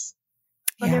areas.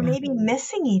 Or they're maybe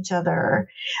missing each other,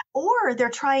 or they're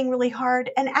trying really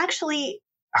hard and actually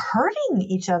hurting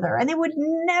each other, and they would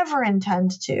never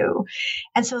intend to.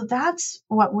 And so that's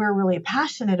what we're really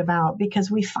passionate about,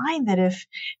 because we find that if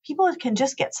people can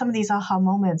just get some of these aha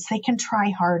moments, they can try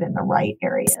hard in the right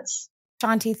areas.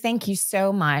 Shaunti, thank you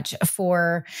so much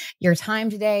for your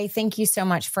time today. Thank you so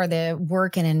much for the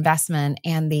work and investment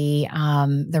and the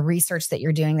research that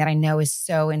you're doing that I know is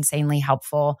so insanely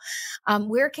helpful.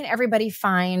 Where can everybody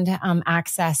find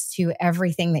access to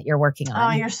everything that you're working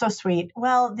on? Oh, you're so sweet.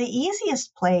 Well, the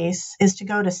easiest place is to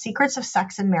go to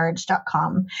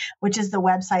secretsofsexandmarriage.com, which is the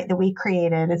website that we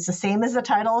created. It's the same as the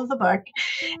title of the book.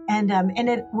 And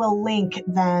it will link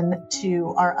then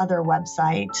to our other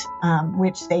website,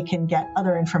 which they can get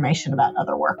other information about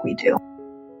other work we do.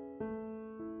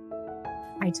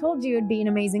 I told you it'd be an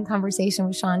amazing conversation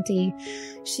with Shaunti.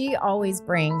 She always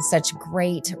brings such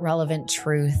great, relevant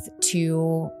truth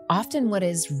to often what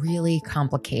is really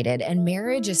complicated. And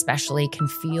marriage especially can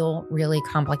feel really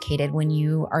complicated when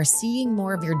you are seeing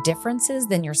more of your differences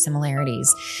than your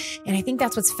similarities. And I think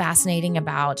that's what's fascinating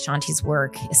about Shaunti's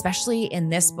work, especially in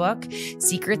this book,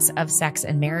 Secrets of Sex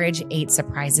and Marriage, 8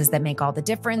 Surprises That Make All the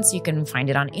Difference. You can find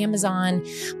it on Amazon,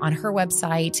 on her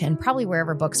website, and probably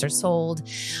wherever books are sold.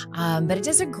 But it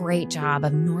does a great job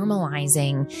of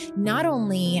normalizing not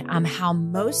only how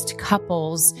most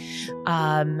couples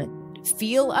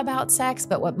feel about sex,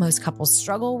 but what most couples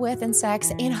struggle with in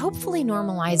sex, and hopefully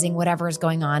normalizing whatever is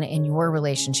going on in your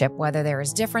relationship, whether there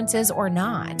is differences or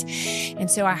not. And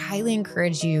so I highly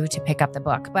encourage you to pick up the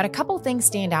book. But a couple things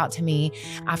stand out to me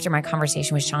after my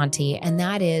conversation with Shaunti, and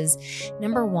that is,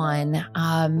 number one,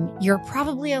 you're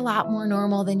probably a lot more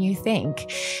normal than you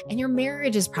think, and your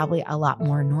marriage is probably a lot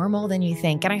more normal than you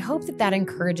think. And I hope that that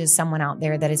encourages someone out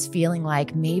there that is feeling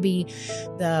like maybe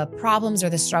the problems or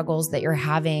the struggles that you're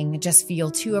having just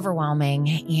feel too overwhelming,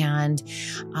 and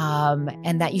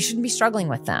that you shouldn't be struggling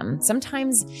with them.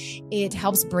 Sometimes it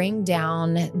helps bring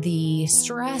down the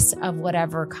stress of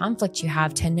whatever conflict you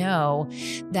have to know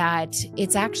that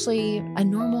it's actually a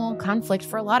normal conflict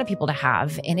for a lot of people to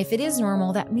have. And if it is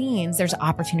normal, that means there's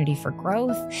opportunity for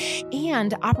growth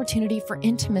and opportunity for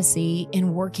intimacy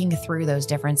in working through those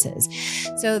differences.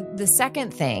 So the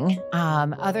second thing,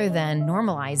 other than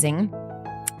normalizing,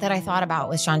 that I thought about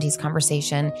with Shaunti's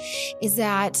conversation is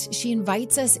that she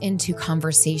invites us into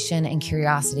conversation and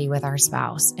curiosity with our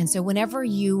spouse. And so whenever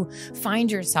you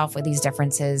find yourself with these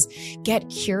differences, get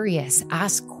curious,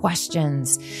 ask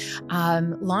questions,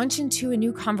 launch into a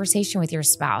new conversation with your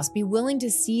spouse. Be willing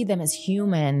to see them as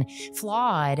human,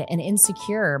 flawed, and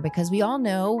insecure, because we all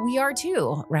know we are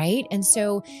too, right? And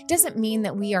so it doesn't mean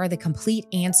that we are the complete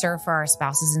answer for our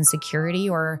spouse's insecurity,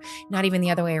 or not even the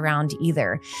other way around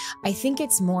either. I think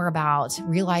it's more about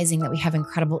realizing that we have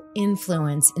incredible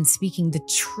influence in speaking the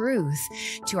truth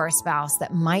to our spouse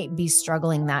that might be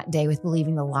struggling that day with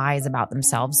believing the lies about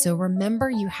themselves. So remember,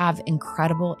 you have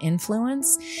incredible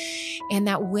influence, and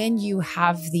that when you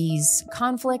have these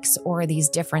conflicts or these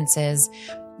differences,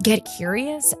 get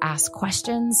curious, ask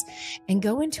questions, and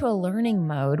go into a learning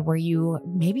mode where you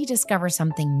maybe discover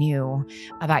something new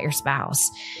about your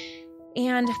spouse.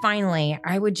 And finally,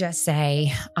 I would just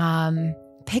say,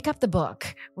 pick up the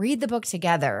book, read the book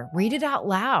together, read it out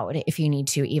loud if you need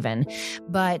to even.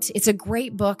 But it's a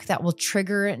great book that will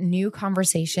trigger new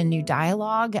conversation, new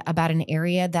dialogue about an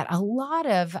area that a lot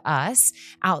of us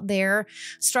out there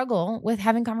struggle with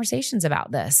having conversations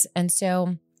about this. And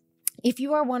so if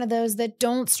you are one of those that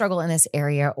don't struggle in this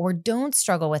area or don't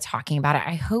struggle with talking about it,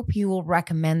 I hope you will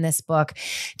recommend this book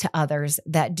to others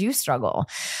that do struggle.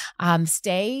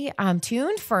 Stay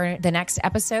tuned for the next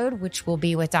episode, which will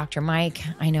be with Dr. Mike.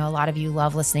 I know a lot of you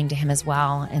love listening to him as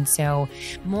well. And so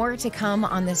more to come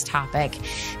on this topic.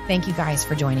 Thank you guys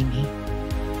for joining me.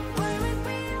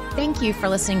 Thank you for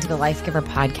listening to the Lifegiver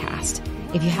podcast.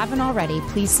 If you haven't already,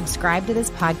 please subscribe to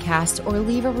this podcast or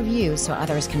leave a review so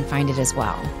others can find it as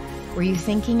well. Were you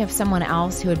thinking of someone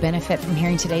else who would benefit from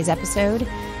hearing today's episode?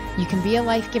 You can be a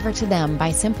life giver to them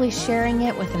by simply sharing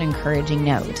it with an encouraging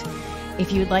note.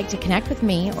 If you would like to connect with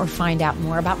me or find out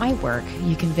more about my work,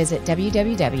 you can visit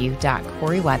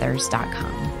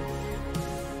www.coryweathers.com.